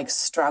this like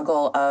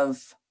struggle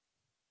of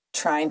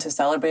trying to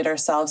celebrate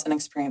ourselves and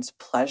experience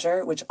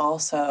pleasure, which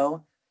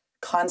also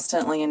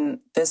constantly in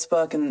this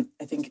book, and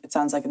I think it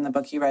sounds like in the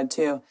book you read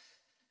too,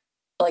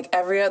 like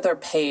every other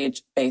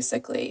page,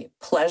 basically,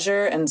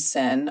 pleasure and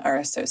sin are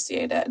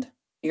associated.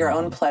 Your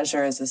own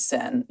pleasure is a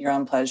sin. Your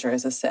own pleasure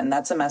is a sin.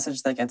 That's a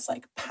message that gets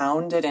like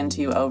pounded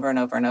into you over and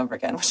over and over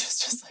again, which is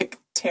just like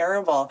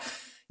terrible.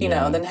 You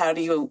know, then how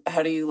do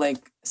you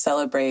like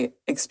celebrate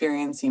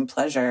experiencing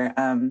pleasure?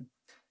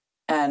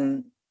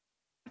 And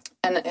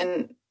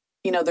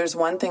you know, there's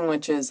one thing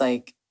which is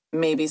like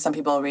maybe some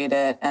people read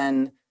it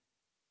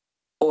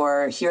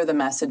or hear the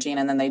messaging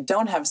and then they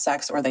don't have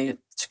sex, or they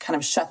kind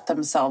of shut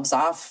themselves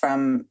off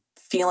from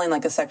feeling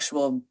like a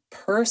sexual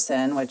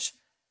person, which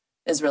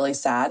is really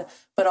sad.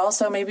 But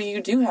also maybe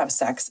you do have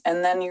sex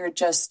and then you're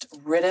just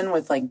ridden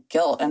with like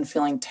guilt and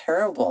feeling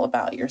terrible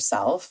about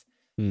yourself,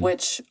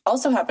 which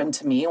also happened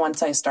to me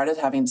once I started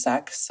having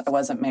sex. I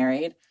wasn't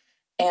married.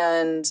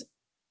 And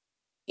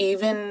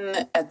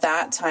even at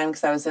that time,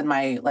 because I was in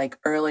my like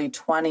early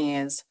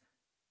 20s,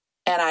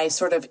 and I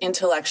sort of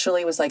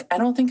intellectually was like, I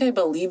don't think I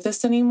believe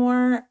this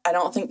anymore. I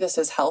don't think this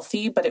is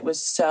healthy. But it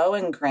was so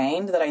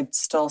ingrained that I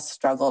still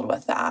struggled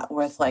with that,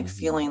 with like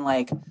feeling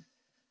like,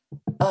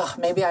 oh,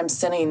 maybe I'm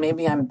sinning,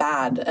 maybe I'm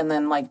bad. And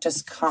then like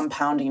just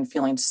compounding,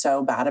 feeling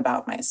so bad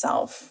about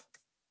myself,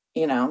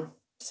 you know?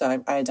 So I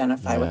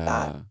identify with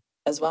that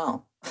as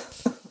well.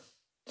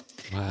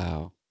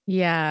 Wow.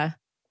 Yeah.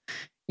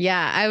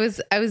 Yeah. I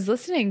was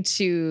listening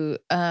to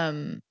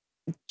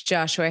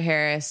Joshua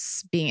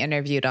Harris being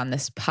interviewed on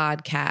this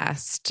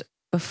podcast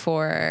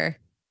before.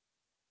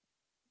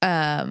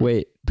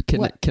 Wait,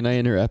 can I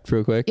interrupt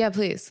real quick? Yeah,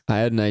 please. I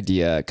had an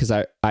idea because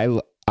I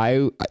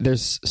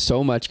there's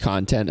so much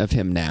content of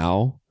him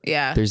now.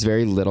 Yeah. There's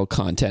very little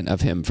content of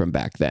him from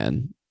back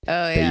then.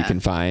 That you can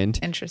find.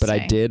 Interesting. But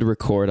I did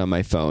record on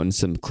my phone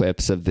some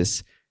clips of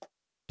this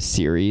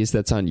series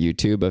that's on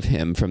YouTube of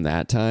him from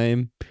that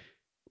time.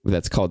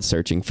 That's called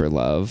Searching for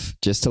Love,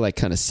 just to like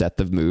kind of set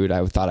the mood.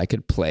 I thought I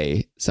could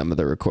play some of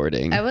the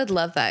recording. I would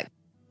love that.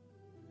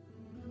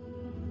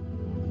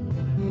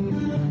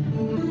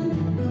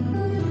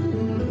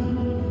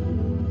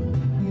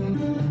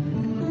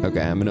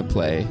 Okay, I'm going to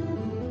play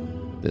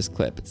this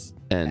clip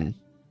and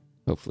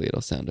hopefully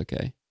it'll sound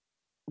okay.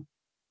 The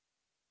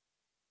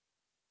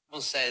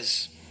Bible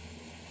says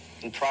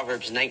in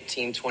Proverbs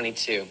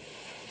 19:22,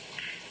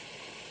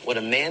 what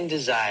a man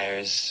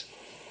desires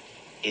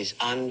is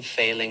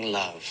unfailing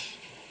love.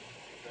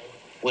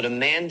 What a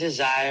man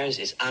desires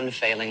is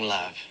unfailing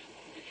love.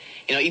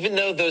 You know, even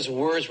though those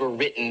words were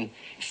written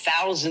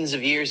thousands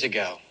of years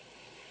ago,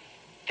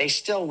 they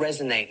still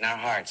resonate in our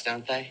hearts,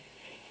 don't they?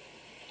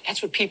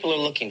 That's what people are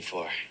looking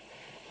for.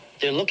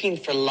 They're looking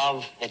for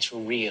love that's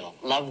real,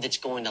 love that's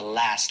going to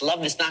last,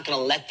 love that's not going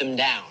to let them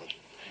down.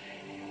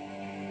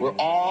 We're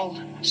all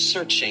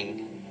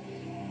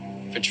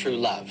searching for true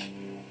love.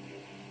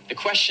 The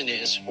question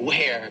is,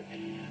 where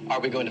are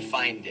we going to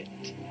find it?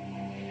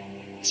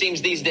 It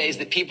seems these days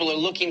that people are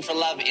looking for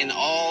love in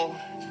all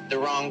the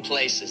wrong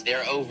places.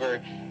 There are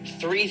over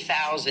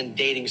 3,000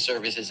 dating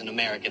services in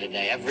America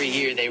today. Every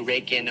year they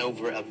rake in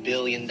over $1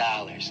 billion.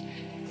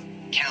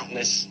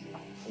 Countless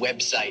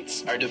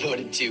websites are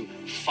devoted to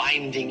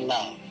finding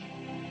love.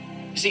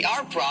 You see,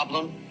 our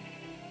problem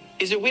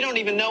is that we don't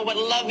even know what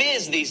love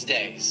is these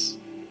days.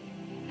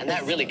 And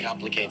that really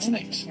complicates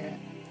things.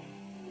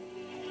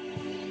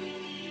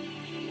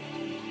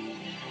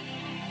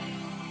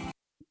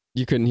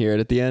 You couldn't hear it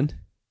at the end?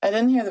 I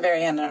didn't hear the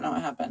very end. I don't know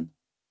what happened.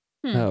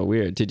 Oh,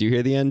 weird. Did you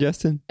hear the end,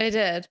 Justin? I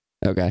did.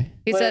 Okay.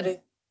 He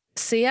said,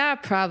 see our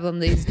problem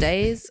these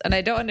days. And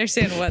I don't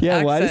understand what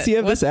why does he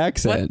have this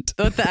accent?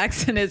 What the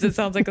accent is. It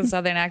sounds like a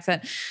Southern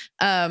accent.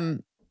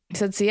 He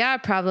said, "See, our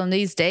problem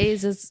these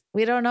days is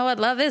we don't know what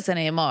love is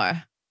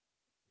anymore."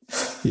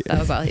 Yeah. That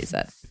was all he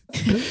said.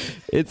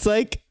 It's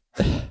like,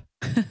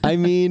 I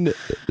mean,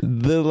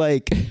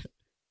 the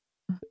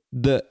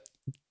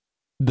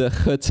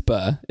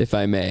chutzpah, if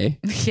I may.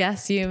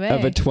 Yes, you may.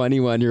 Of a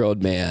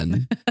 21-year-old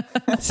man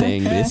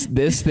saying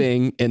this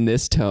thing in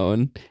this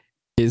tone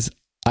is,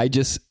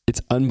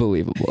 it's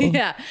unbelievable.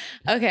 Yeah.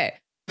 Okay.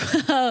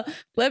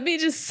 Let me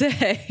just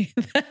say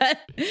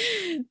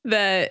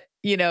that,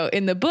 you know,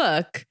 in the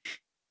book,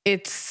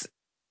 it's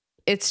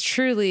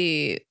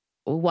truly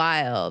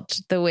wild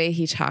the way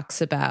he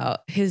talks about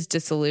his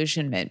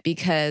disillusionment,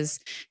 because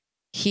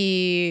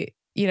he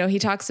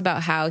talks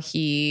about how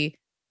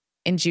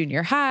in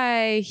junior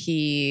high,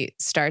 he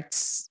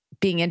starts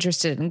being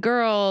interested in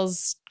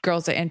girls.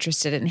 Girls are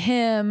interested in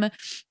him.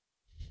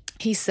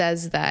 He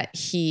says that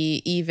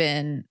he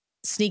even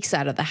sneaks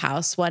out of the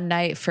house one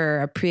night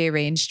for a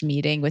prearranged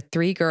meeting with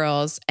 3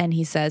 girls. And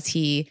he says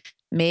he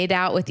made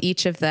out with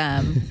each of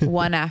them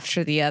one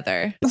after the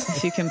other,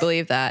 if you can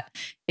believe that.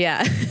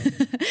 Yeah.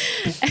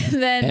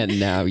 And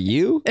now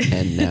you.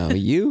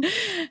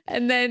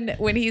 And then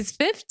when he's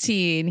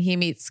 15, he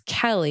meets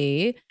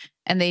Kelly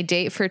and they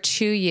date for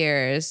 2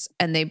 years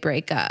and they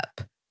break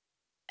up.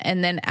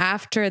 And then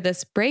after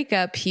this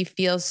breakup, he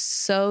feels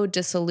so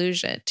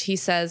disillusioned. He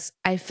says,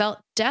 "I felt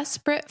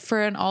desperate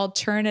for an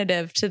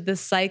alternative to the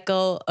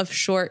cycle of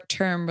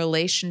short-term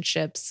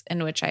relationships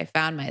in which I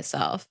found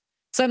myself."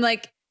 So I'm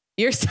like,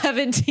 you're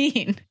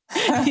 17.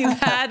 You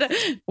had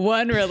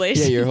one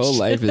relationship. Yeah, your whole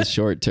life is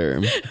short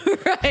term.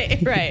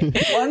 Right.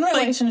 One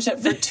relationship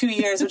for 2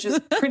 years, which is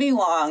pretty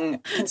long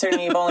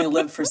considering you've only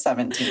lived for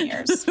 17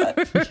 years.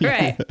 But.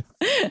 Right.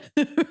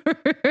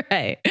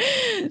 Right.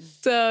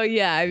 So,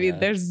 yeah, I mean,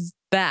 there's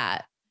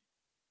that.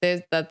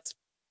 That's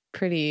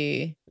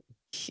pretty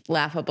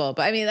laughable.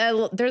 But I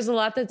mean, there's a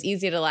lot that's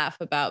easy to laugh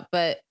about,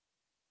 but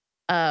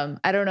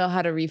I don't know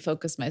how to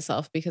refocus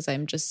myself because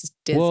I'm just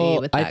dizzy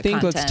with that I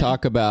think content. Let's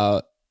talk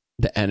about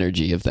the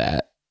energy of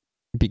that,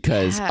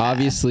 because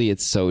obviously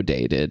it's so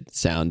dated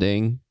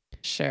sounding.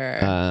 Sure.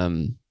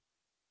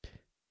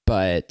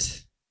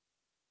 But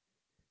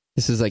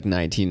this is like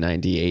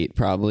 1998,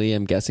 probably.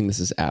 I'm guessing this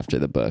is after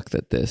the book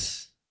that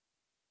this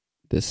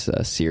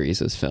series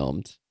was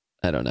filmed.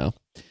 I don't know.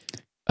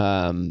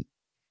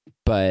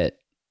 But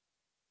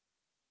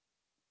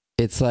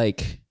it's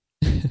like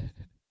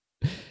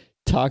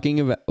talking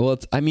about,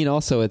 it's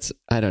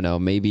I don't know,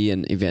 maybe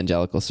in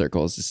evangelical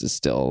circles this is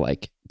still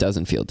like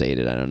doesn't feel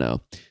dated, I don't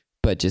know,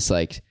 but just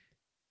like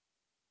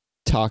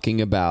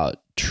talking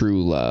about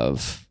true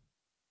love,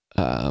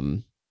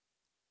 and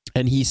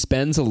he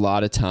spends a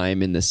lot of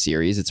time in the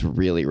series. It's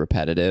really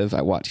repetitive.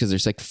 I watch because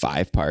there's like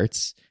 5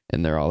 parts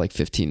and they're all like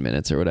 15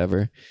 minutes or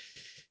whatever.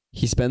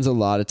 He spends a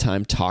lot of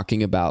time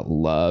talking about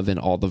love and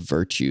all the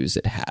virtues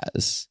it has.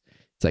 It's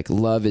like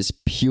love is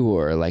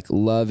pure, like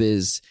love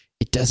is,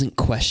 it doesn't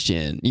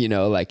question,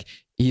 like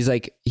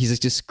he's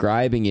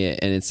describing it,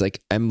 and it's like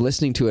I'm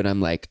listening to it,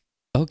 I'm like,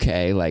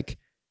 okay, like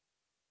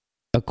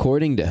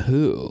according to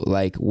who?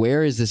 Like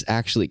where is this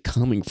actually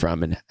coming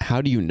from, and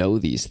how do you know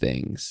these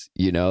things?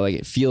 Like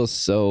it feels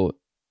so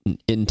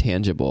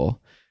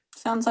intangible.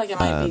 Sounds like it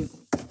might be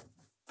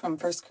from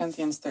 1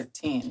 Corinthians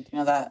 13. Do you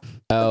know that?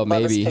 Oh,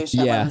 maybe. Love is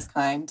patient, yeah. love is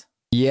kind.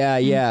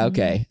 Yeah.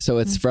 Okay. So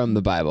it's from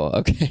the Bible.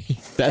 Okay.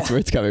 That's where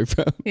it's coming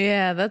from.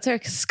 Yeah. That's where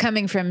it's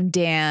coming from,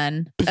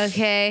 Dan.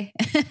 Okay.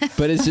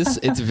 But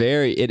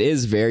it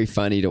is very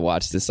funny to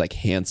watch this like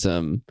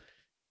handsome,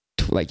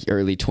 like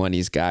early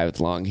 20s guy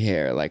with long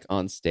hair, like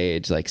on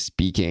stage, like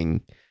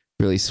speaking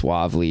really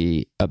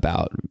suavely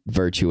about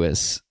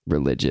virtuous,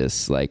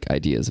 religious, like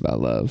ideas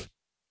about love.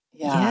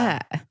 Yeah.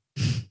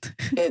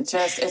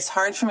 It's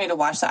hard for me to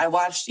watch that. I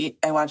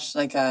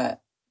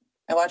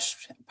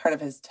watched part of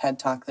his TED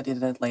talk that he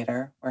did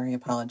later where he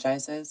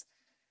apologizes.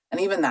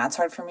 And even that's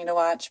hard for me to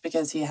watch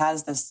because he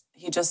has this,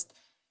 he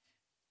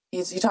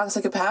talks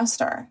like a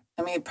pastor.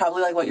 I mean,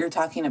 probably like what you're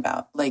talking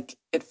about. Like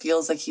it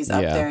feels like he's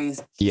up there,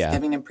 he's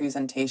giving a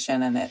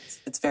presentation, and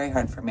it's very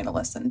hard for me to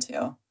listen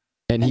to.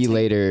 And he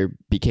later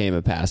became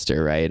a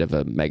pastor, right? Of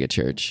a mega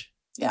church.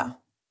 Yeah.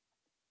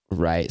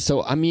 Right.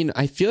 So, I mean,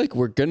 I feel like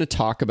we're going to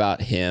talk about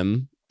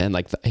him and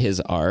like his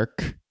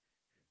arc.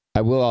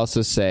 I will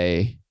also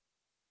say,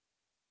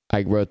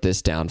 I wrote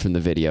this down from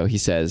the video. He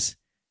says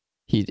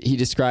he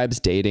describes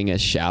dating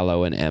as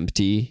shallow and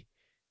empty.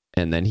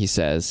 And then he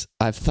says,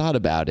 I've thought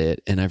about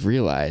it and I've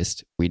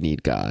realized we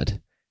need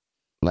God.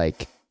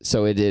 Like,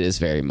 so it is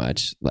very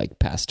much like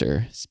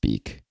pastor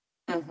speak.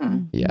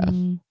 Mm-hmm. Yeah.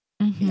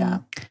 Mm-hmm.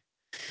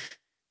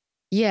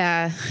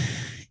 Yeah.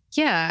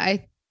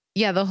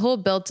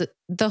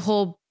 The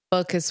whole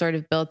book is sort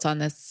of built on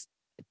this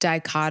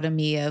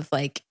dichotomy of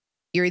like,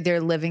 you're either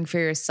living for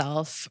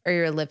yourself or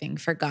you're living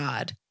for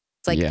God.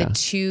 It's like the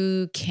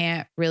two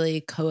can't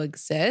really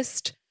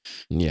coexist.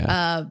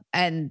 Yeah.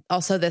 And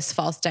also this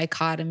false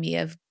dichotomy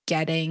of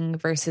getting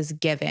versus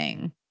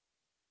giving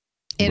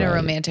in a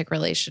romantic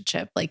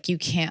relationship. Like you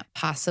can't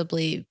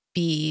possibly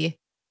be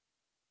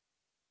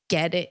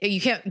get it. You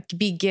can't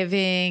be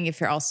giving if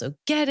you're also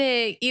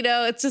getting,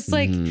 it's just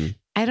like,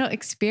 I don't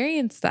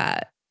experience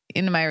that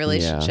in my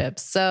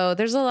relationships. So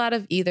there's a lot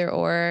of either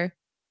or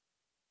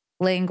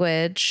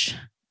language.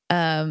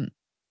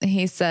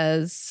 He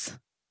says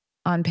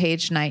on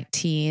page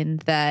 19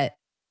 that,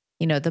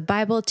 the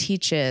Bible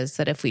teaches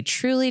that if we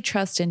truly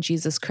trust in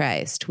Jesus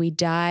Christ, we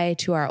die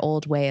to our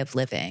old way of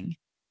living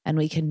and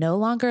we can no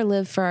longer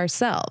live for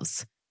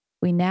ourselves.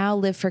 We now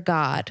live for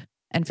God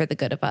and for the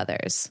good of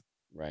others.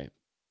 Right.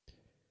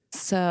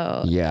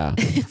 So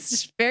it's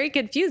just very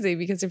confusing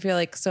because if you're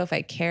like, so if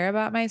I care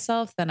about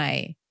myself, then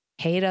I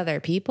hate other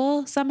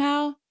people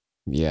somehow.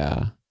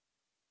 Yeah.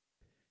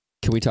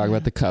 Can we talk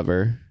about the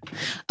cover?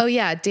 Oh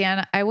yeah,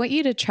 Dan, I want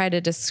you to try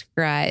to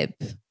describe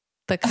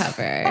the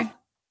cover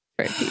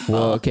for people.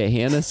 Well, okay.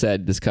 Hannah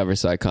said this cover is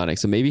so iconic.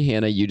 So maybe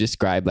Hannah, you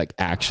describe like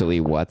actually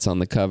what's on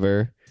the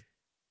cover.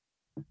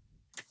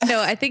 No,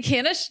 I think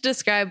Hannah should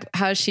describe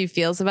how she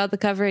feels about the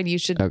cover, and you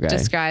should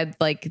describe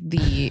like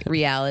the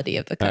reality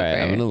of the cover. All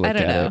right, I'm gonna look at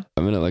it.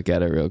 I'm gonna look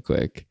at it real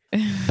quick.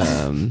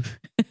 I'll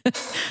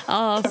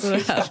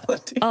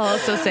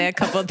also say a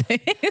couple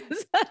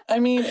things. I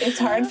mean, it's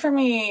hard for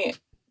me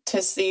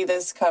to see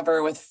this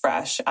cover with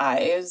fresh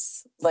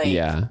eyes,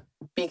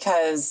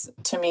 because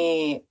to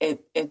me,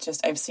 it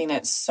just I've seen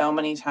it so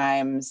many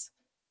times.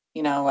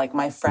 Like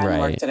my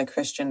friend worked at a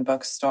Christian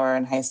bookstore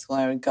in high school,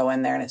 and I would go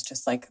in there and it's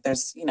just like,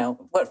 there's,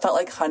 what felt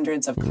like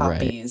hundreds of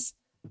copies.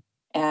 Right.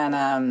 And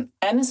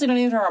I honestly don't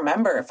even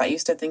remember if I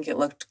used to think it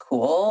looked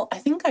cool. I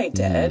think I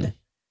did.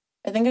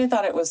 I think I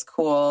thought it was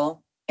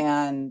cool.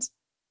 And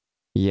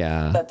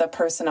that the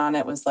person on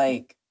it was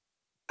like,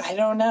 I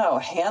don't know,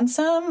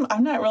 handsome?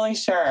 I'm not really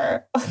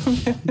sure.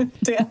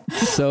 Dan,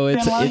 so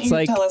it's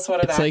like, tell us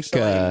what it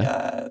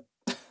actually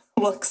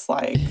looks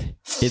like.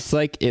 It's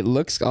like, it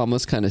looks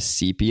almost kind of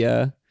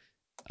sepia.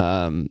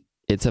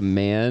 It's a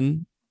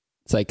man.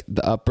 It's like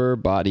the upper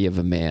body of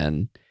a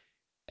man,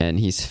 and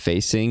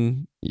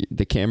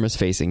the camera's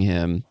facing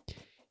him.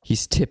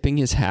 He's tipping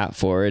his hat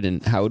forward.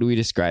 And how do we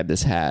describe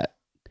this hat?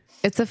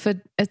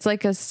 It's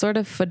like a sort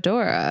of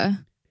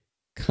fedora.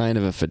 Kind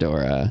of a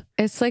fedora.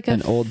 It's like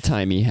an old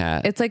timey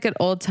hat. It's like an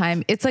old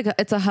time. It's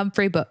a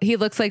Humphrey He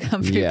looks like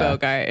Humphrey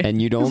Bogart.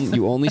 And you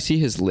only see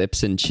his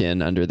lips and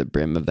chin under the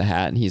brim of the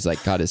hat, and he's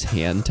like got his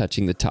hand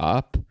touching the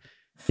top.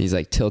 He's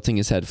like tilting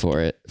his head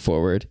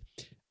forward.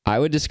 I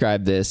would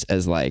describe this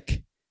as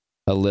like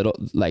a little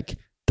like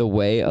the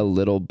way a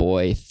little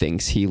boy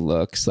thinks he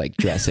looks like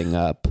dressing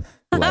up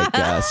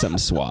like some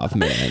suave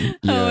man.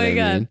 You know what I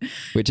mean?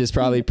 Which is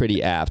probably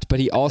pretty apt. But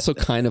he also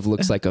kind of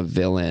looks like a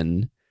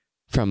villain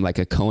from like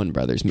a Coen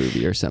Brothers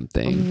movie or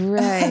something.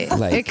 Right.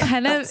 Like, it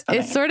kind of,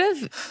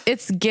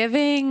 it's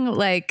giving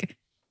like,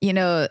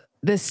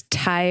 this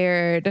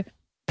tired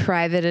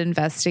private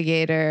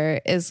investigator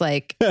is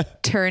like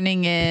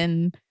turning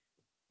in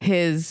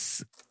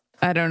his,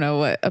 I don't know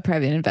what a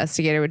private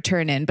investigator would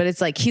turn in, but it's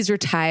like he's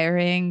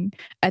retiring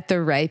at the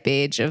ripe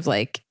age of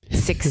like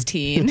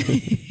 16.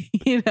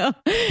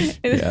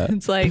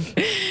 It's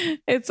like,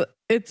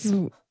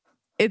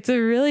 it's a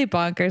really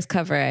bonkers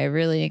cover. I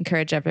really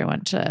encourage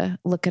everyone to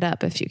look it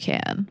up if you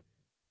can.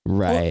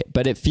 Right.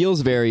 But it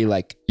feels very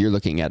like you're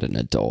looking at an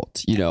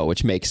adult,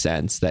 which makes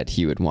sense that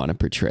he would want to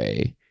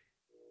portray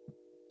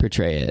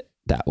it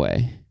that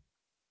way.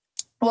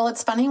 Well,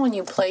 it's funny when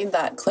you played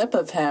that clip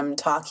of him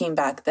talking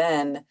back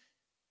then,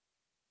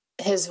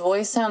 his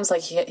voice sounds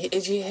like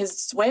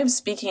his way of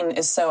speaking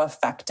is so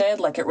affected.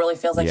 Like it really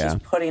feels like he's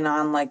putting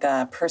on like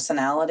a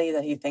personality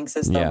that he thinks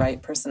is the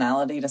right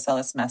personality to sell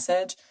his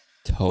message.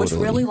 Totally. Which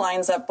really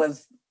lines up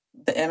with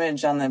the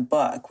image on the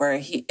book, where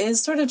he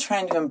is sort of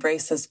trying to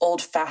embrace this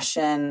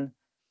old-fashioned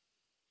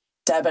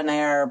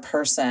debonair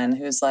person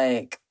who's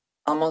like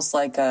almost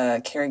like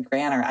a Cary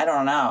Grant, or I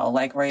don't know,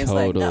 like where he's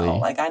like, no,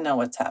 like I know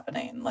what's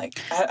happening. Like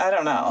I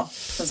don't know,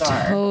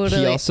 bizarre.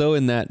 Totally. He also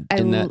in that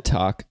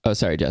talk. Oh,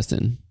 sorry,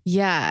 Justin.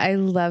 Yeah, I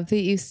love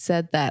that you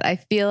said that. I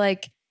feel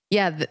like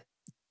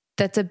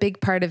that's a big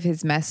part of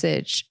his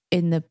message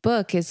in the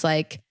book is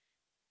like,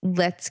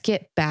 let's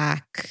get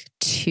back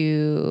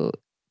to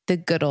the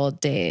good old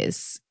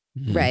days,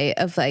 right?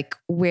 Of like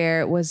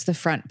where it was the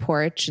front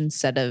porch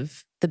instead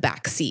of the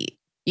back seat,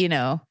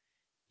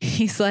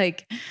 He's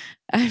like,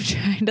 I'm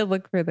trying to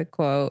look for the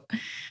quote.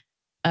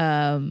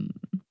 I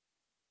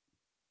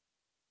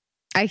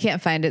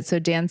can't find it. So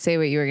Dan, say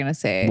what you were going to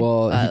say.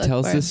 Well, he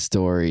tells this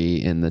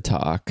story in the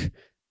talk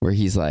where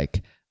he's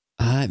like,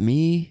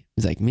 me?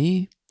 He's like,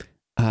 me?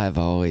 I've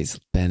always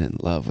been in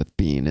love with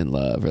being in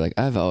love, or like,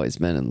 I've always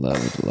been in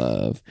love with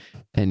love.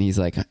 And he's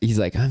like,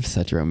 I'm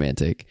such a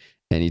romantic.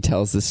 And he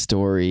tells the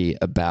story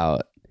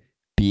about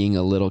being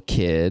a little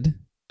kid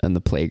on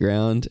the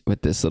playground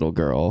with this little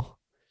girl.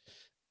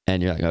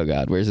 And you're like, oh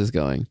God, where's this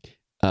going?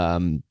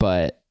 And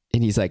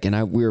he's like, and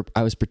I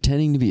was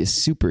pretending to be a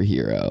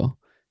superhero,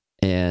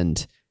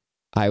 and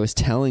I was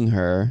telling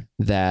her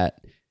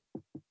that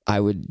I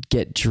would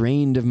get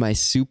drained of my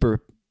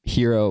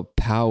superhero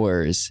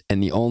powers,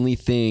 and the only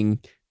thing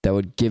that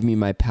would give me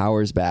my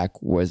powers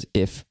back were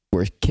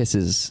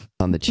kisses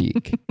on the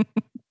cheek.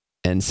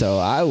 And so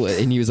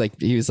and he was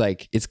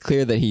like, it's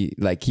clear that he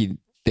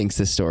thinks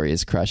the story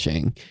is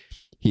crushing.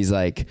 He's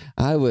like,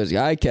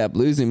 I kept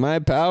losing my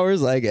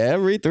powers like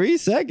every 3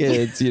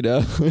 seconds, you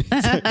know? It's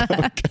like, oh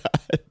God.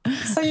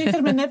 So you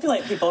could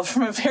manipulate people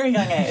from a very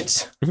young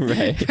age.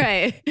 Right.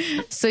 Right.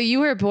 So you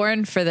were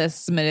born for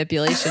this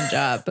manipulation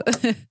job.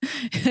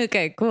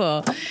 Okay,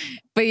 cool.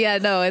 But yeah,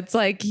 no, it's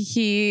like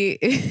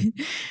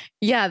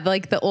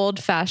like the old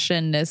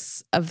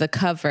fashionedness of the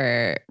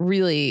cover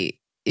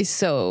really is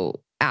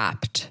so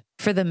apt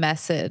for the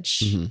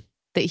message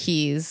that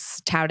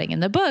he's touting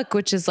in the book,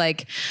 which is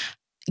like,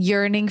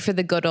 yearning for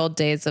the good old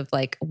days of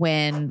like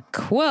when,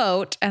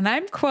 quote, and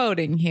I'm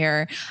quoting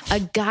here, a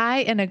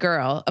guy and a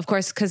girl, of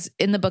course, because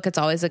in the book it's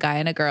always a guy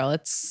and a girl.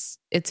 It's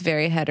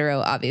very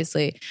hetero,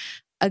 obviously.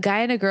 A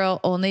guy and a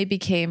girl only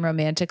became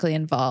romantically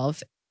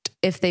involved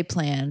if they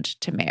planned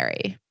to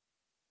marry.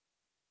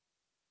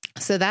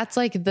 So that's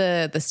like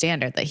the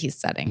standard that he's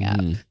setting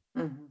up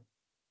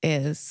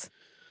is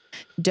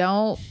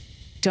don't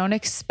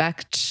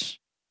expect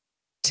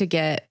to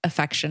get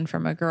affection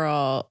from a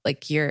girl,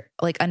 like you're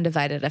like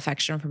undivided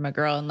affection from a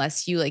girl,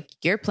 unless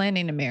you're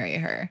planning to marry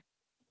her.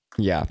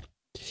 Yeah.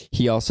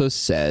 He also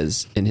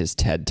says in his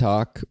TED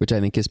talk, which I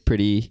think is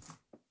pretty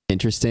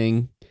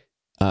interesting.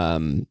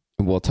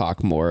 We'll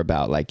talk more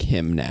about like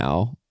him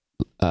now.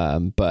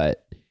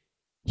 But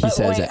he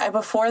says, wait,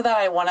 before that,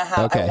 I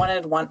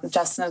wanted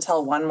Justin to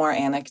tell one more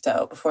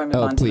anecdote before we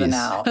move on to the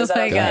now. Is that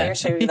okay? Or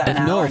should we do that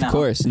now? No, of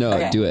course. No,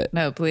 okay. Do it.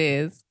 No,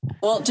 please.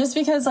 Well, just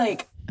because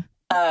like,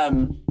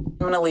 I'm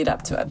going to lead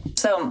up to it.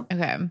 So,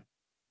 okay.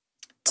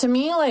 To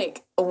me,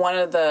 like one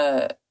of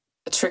the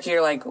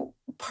trickier like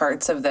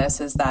parts of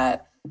this is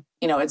that,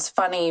 you know, it's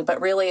funny,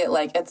 but really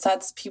it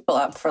sets people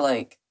up for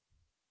like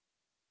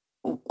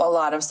a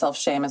lot of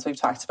self-shame, as we've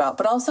talked about,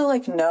 but also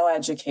like no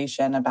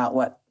education about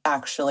what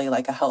actually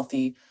like a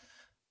healthy,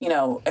 you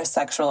know, a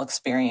sexual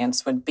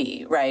experience would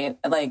be, right?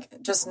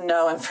 Like just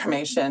no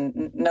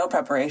information, no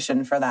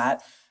preparation for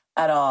that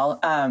at all.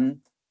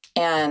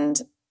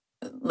 And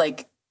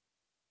like,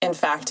 in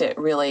fact, it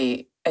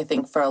really, I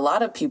think for a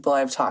lot of people,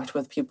 I've talked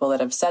with people that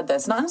have said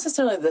this, not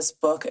necessarily this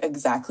book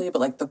exactly, but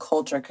like the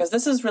culture, because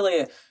this is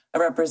really a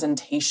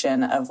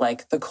representation of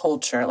like the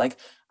culture. Like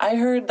I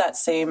heard that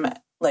same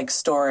like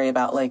story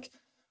about like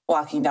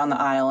walking down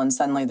the aisle and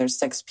suddenly there's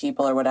 6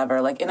 people or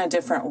whatever, like in a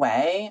different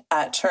way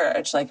at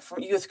church, like for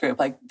youth group,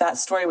 like that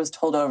story was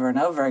told over and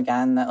over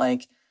again that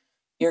like,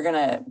 you're going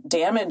to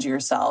damage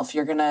yourself.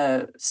 You're going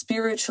to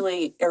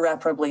spiritually,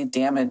 irreparably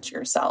damage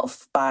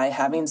yourself by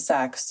having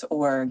sex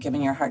or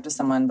giving your heart to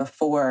someone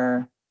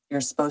before you're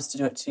supposed to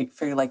do it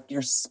for like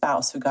your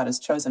spouse who God has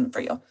chosen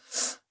for you.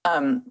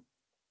 And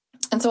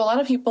so a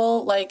lot of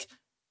people like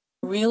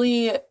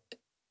really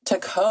to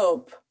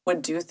cope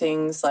would do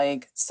things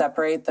like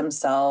separate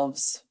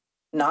themselves,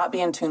 not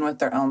be in tune with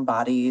their own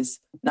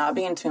bodies, not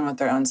be in tune with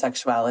their own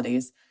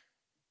sexualities.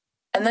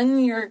 And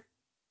then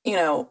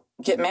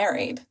get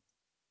married.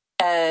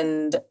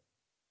 And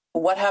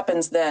what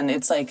happens then?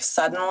 It's like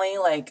suddenly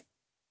like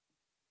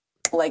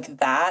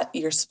that,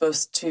 you're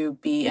supposed to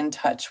be in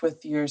touch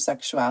with your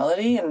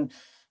sexuality and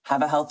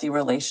have a healthy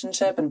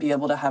relationship and be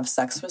able to have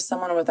sex with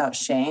someone without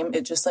shame.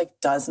 It just like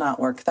does not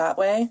work that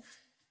way.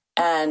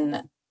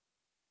 But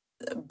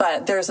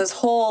there's this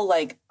whole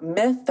like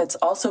myth that's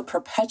also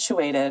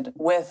perpetuated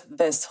with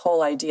this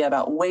whole idea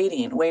about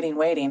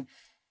waiting.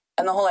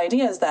 And the whole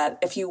idea is that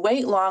if you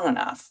wait long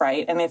enough,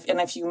 right? And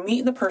if you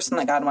meet the person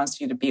that God wants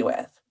you to be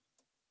with,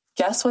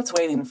 guess what's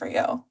waiting for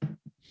you?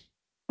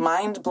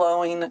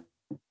 Mind-blowing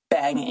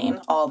banging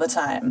all the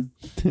time.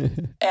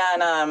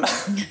 And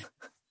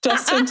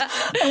Justin,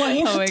 I want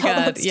you to tell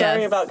that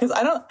story about, because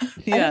I don't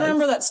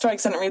remember that story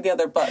because I didn't read the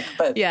other book,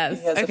 but he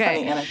has a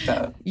funny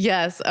anecdote.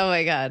 Yes. Oh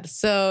my God.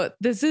 So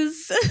this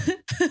is,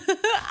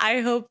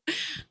 I don't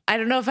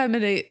know if I'm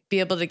going to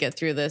be able to get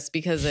through this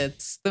because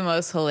it's the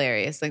most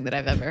hilarious thing that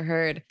I've ever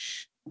heard.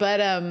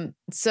 But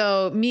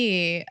so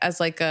me as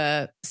like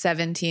a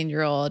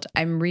 17-year-old,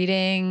 I'm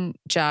reading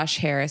Josh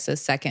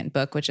Harris's second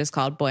book, which is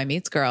called Boy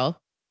Meets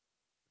Girl.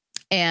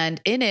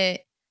 And in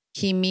it,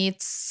 he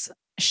meets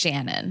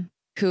Shannon,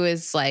 who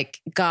is like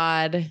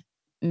God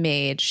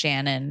made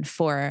Shannon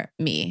for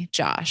me,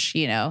 Josh,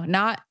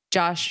 not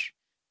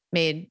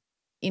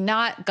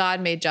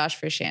God made Josh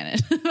for Shannon.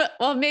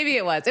 Well, maybe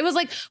it was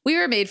like, we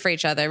were made for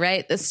each other,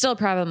 right? It's still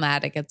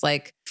problematic. It's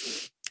like,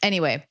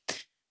 anyway.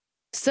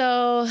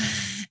 So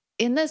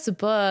in this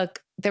book,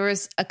 there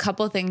was a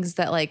couple things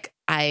that like,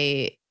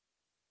 I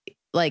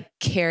like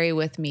carry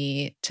with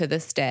me to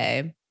this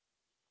day.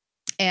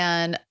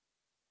 And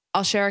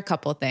I'll share a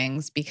couple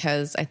things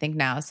because I think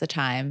now is the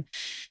time.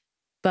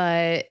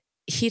 But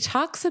he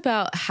talks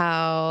about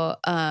how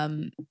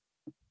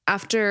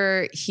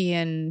after he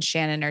and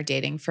Shannon are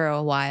dating for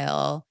a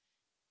while,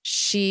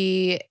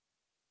 she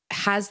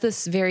has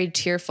this very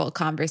tearful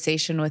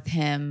conversation with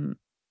him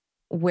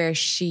where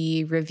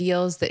she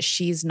reveals that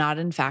she's not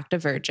in fact a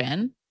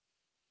virgin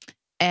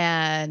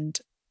and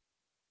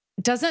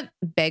doesn't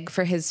beg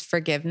for his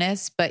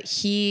forgiveness.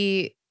 But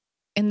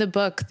in the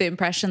book, the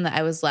impression that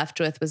I was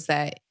left with was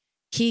that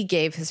he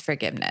gave his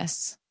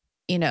forgiveness,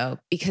 you know,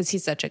 because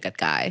he's such a good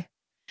guy.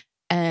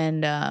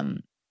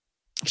 And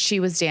she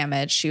was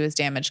damaged. She was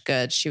damaged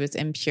goods. She was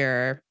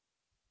impure,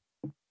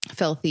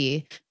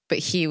 filthy. But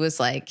he was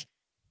like,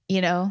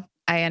 you know,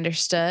 I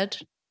understood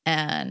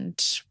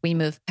and we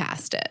moved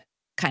past it,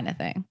 kind of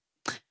thing.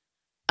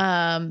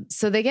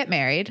 So they get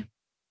married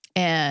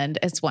and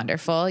it's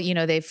wonderful. You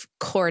know, they've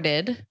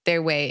courted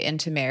their way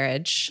into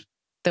marriage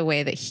the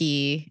way that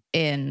he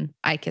in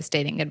I Kiss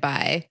Dating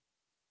Goodbye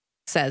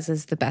says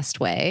is the best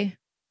way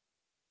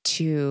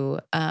to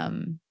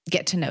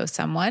get to know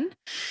someone.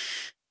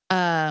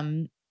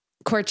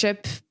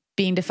 Courtship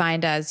being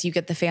defined as you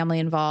get the family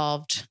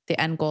involved, the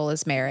end goal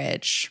is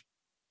marriage.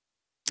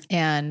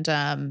 And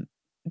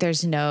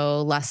there's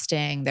no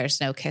lusting, there's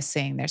no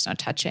kissing, there's no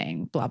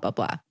touching, blah, blah,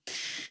 blah.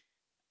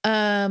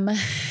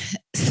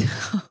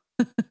 So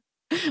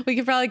we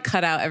could probably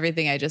cut out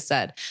everything I just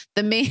said.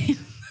 The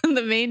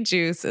main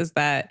juice is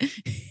that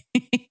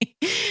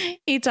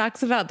he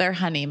talks about their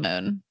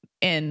honeymoon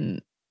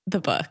in the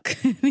book.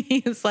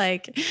 He's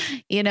like,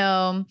 you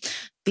know,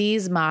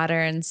 these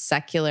modern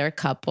secular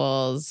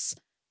couples,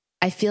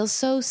 I feel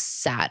so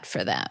sad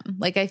for them.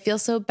 Like, I feel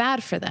so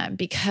bad for them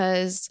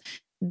because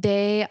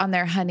they, on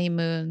their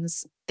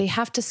honeymoons, they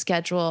have to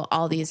schedule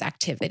all these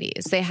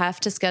activities. They have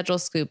to schedule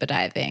scuba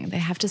diving. They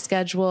have to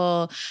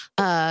schedule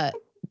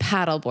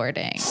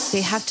paddleboarding.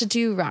 They have to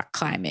do rock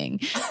climbing.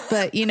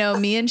 But, you know,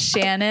 me and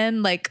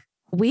Shannon, like,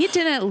 we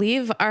didn't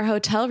leave our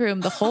hotel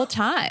room the whole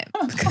time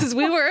because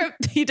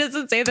he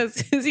doesn't say this,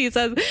 he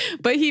says,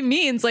 but he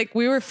means like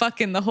we were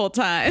fucking the whole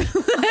time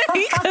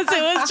because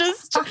it was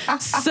just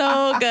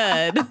so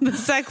good. The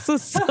sex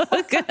was so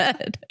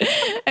good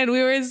and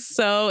we were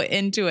so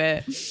into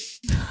it.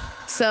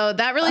 So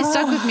that really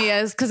stuck with me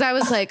because I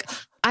was like,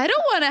 I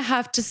don't want to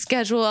have to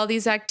schedule all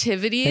these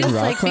activities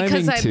like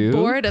because I'm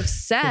bored of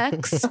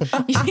sex.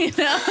 You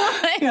know?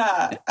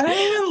 Yeah. I don't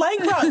even like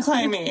rock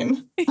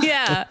climbing.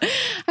 Yeah.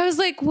 I was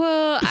like,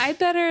 well, I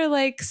better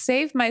like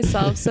save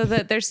myself so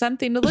that there's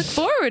something to look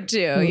forward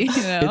to, you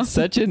know? It's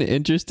such an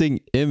interesting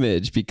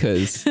image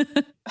because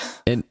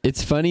and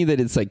it's funny that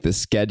it's like the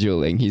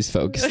scheduling he's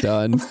focused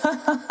on.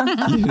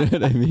 You know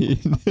what I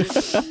mean?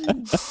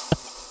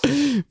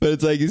 But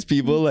it's like these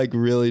people like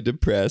really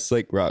depressed,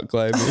 like rock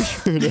climbing.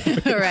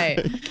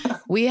 Right.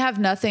 We have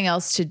nothing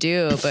else to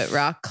do but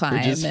rock climb.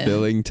 We're just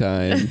filling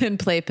time. And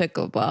play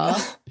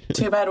pickleball.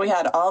 Too bad we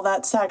had all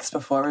that sex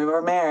before we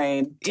were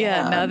married. Damn.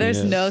 Yeah, now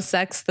there's no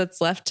sex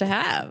that's left to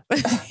have.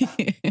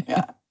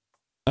 Yeah.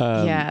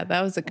 Yeah,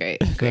 that was a great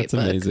that's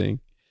book. Amazing.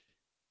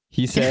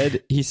 He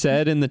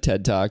said in the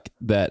TED Talk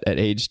that at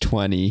age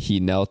 20,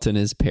 he knelt in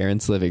his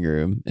parents' living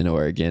room in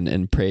Oregon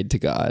and prayed to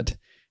God.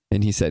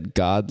 And he said,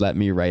 God, let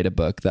me write a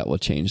book that will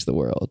change the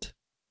world.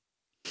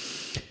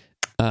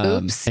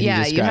 Oops.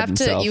 Yeah. You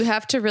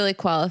have to really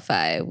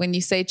qualify when you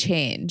say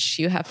change,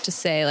 you have to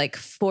say like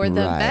for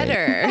the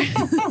better.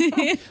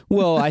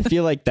 Well, I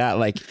feel like that,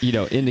 like, you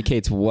know,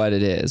 indicates what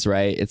it is,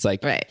 right? It's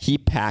like he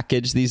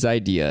packaged these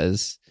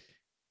ideas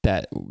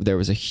that there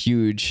was a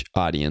huge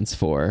audience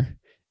for,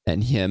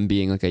 and him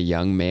being like a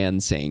young man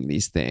saying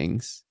these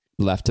things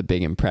left a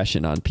big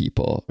impression on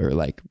people, or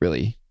like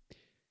really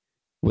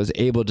was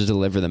able to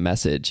deliver the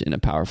message in a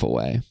powerful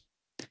way.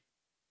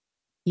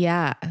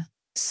 Yeah.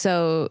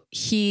 So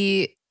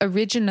he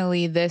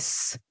originally,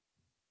 this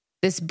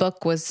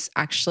book was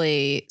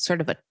actually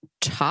sort of a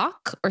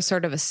talk or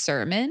sort of a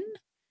sermon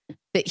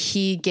that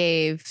he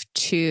gave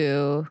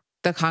to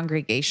the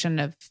congregation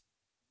of,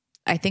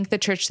 I think, the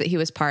church that he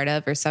was part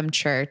of, or some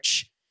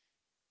church.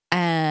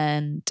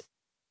 And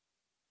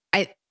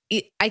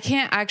I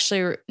can't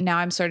actually, now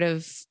I'm sort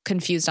of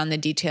confused on the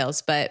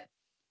details, but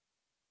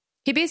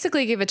he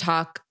basically gave a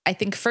talk, I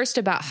think, first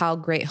about how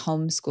great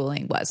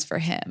homeschooling was for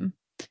him.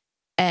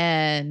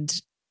 And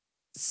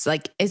it's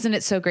like, isn't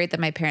it so great that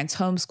my parents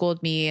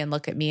homeschooled me, and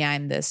look at me,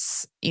 I'm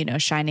this, you know,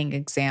 shining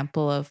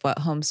example of what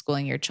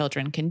homeschooling your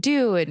children can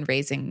do in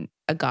raising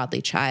a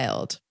godly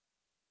child.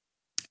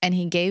 And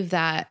he gave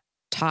that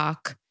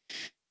talk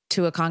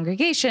to a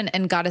congregation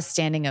and got a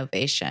standing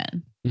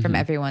ovation from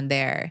everyone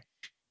there.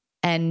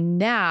 And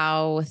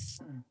now, with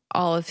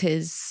all of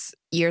his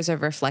years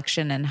of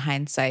reflection and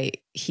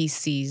hindsight, he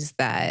sees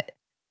that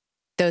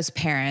those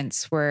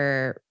parents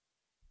were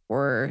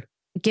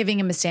giving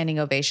him a standing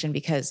ovation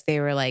because they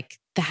were like,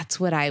 that's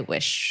what I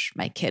wish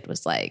my kid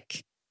was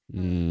like,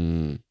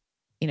 you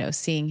know,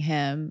 seeing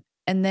him.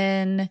 And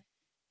then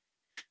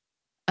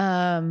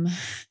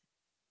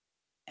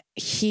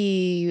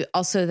he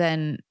also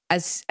then,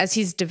 as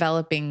he's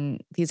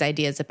developing these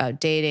ideas about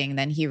dating,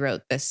 then he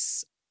wrote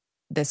this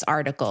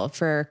article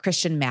for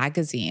Christian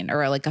magazine,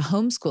 or like a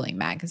homeschooling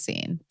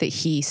magazine that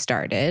he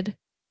started,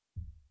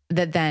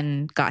 that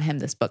then got him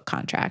this book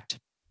contract.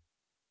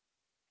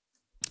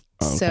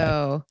 Okay.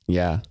 So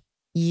yeah.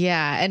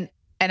 And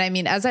I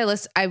mean, as I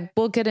list, I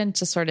will get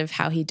into sort of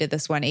how he did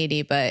this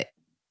 180, but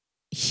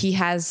he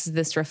has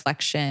this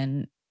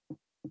reflection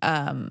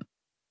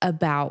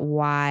about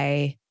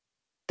why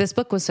this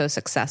book was so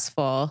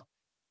successful.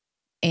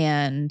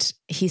 And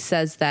he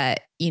says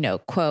that,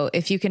 quote,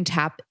 if you can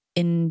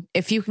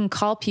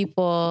call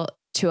people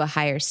to a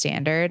higher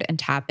standard and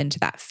tap into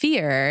that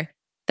fear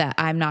that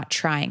I'm not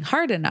trying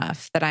hard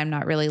enough, that I'm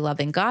not really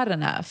loving God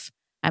enough,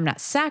 I'm not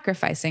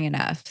sacrificing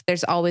enough,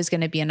 there's always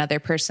going to be another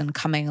person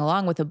coming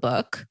along with a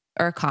book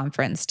or a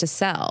conference to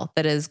sell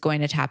that is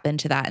going to tap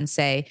into that and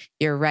say,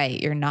 you're right,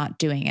 you're not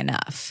doing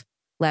enough.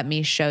 Let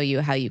me show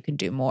you how you can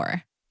do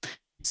more.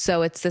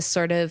 So it's this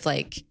sort of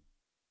like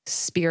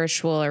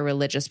spiritual or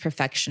religious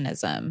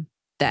perfectionism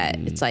that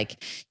it's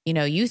like,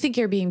 you think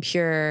you're being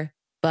pure,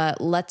 but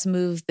let's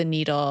move the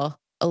needle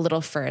a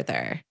little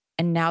further.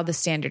 And now the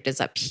standard is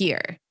up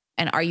here.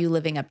 And are you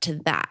living up to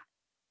that?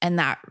 And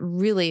that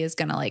really is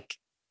going to like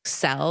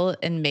sell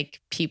and make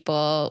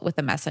people with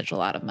a message a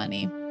lot of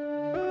money.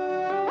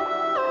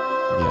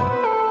 Yeah.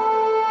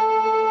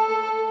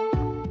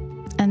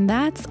 And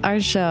that's our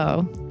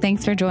show.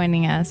 Thanks for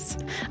joining us.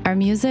 Our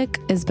music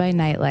is by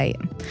Nightlight.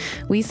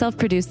 We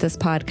self-produce this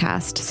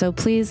podcast, so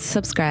please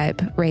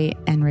subscribe, rate,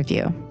 and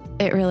review.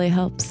 It really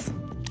helps.